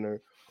Compact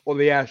Center or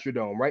the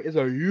Astrodome, right? It's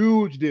a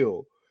huge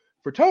deal.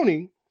 For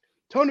Tony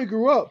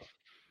grew up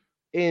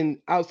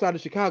outside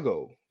of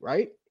Chicago,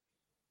 right?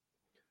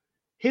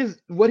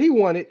 What he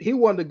wanted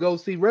to go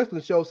see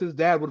wrestling shows. His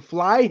dad would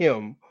fly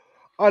him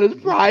on his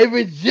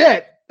private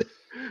jet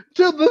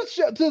to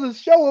the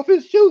show of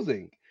his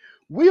choosing.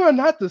 We are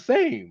not the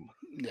same.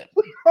 Yeah.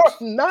 We are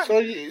not.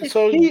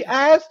 So he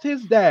asked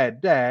his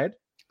dad,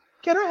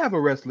 can I have a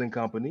wrestling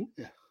company?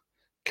 Yeah.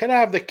 Can I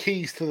have the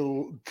keys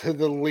to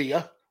the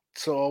Lear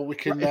so we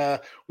can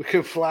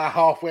fly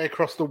halfway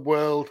across the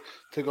world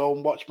to go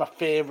and watch my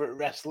favorite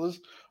wrestlers?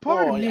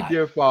 Pardon me,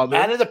 dear father.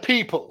 Man of the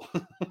people.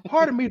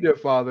 Pardon me, dear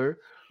father,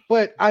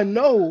 but I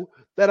know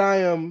that I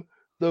am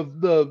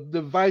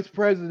the vice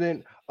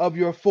president of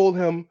your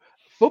Fulham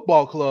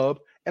Football Club,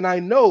 and I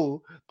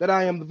know that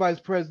I am the vice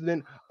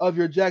president of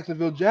your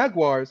Jacksonville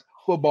Jaguars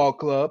Football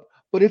Club.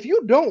 But if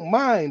you don't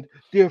mind,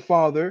 dear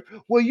father,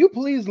 will you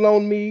please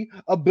loan me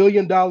 $1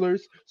 billion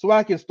so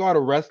I can start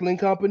a wrestling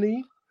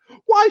company?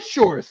 Why,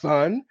 sure,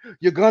 son.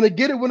 You're gonna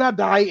get it when I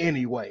die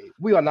anyway.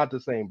 We are not the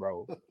same,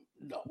 bro.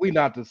 No, we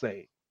not the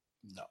same.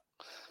 No,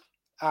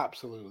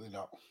 absolutely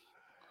not.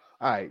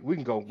 All right, we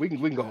can go. We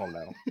can go home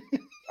now.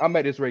 I'm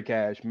at this Ray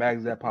Cash.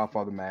 Mags is at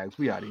Podfather Mags.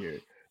 We out of here.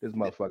 This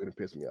motherfucker to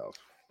piss me off.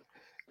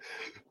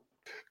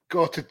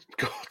 Go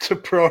to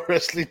Pro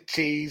Wrestling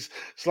Cheese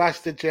 /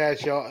 the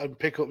Chairshot and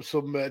pick up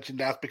some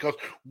merchandise because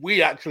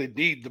we actually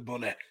need the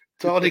money.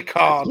 Tony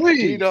Khan,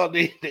 we don't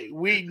need it.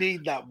 We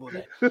need that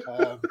money.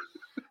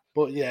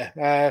 But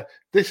yeah,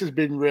 this has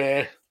been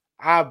Ray.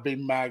 I've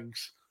been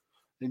Mags.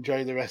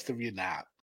 Enjoy the rest of your night.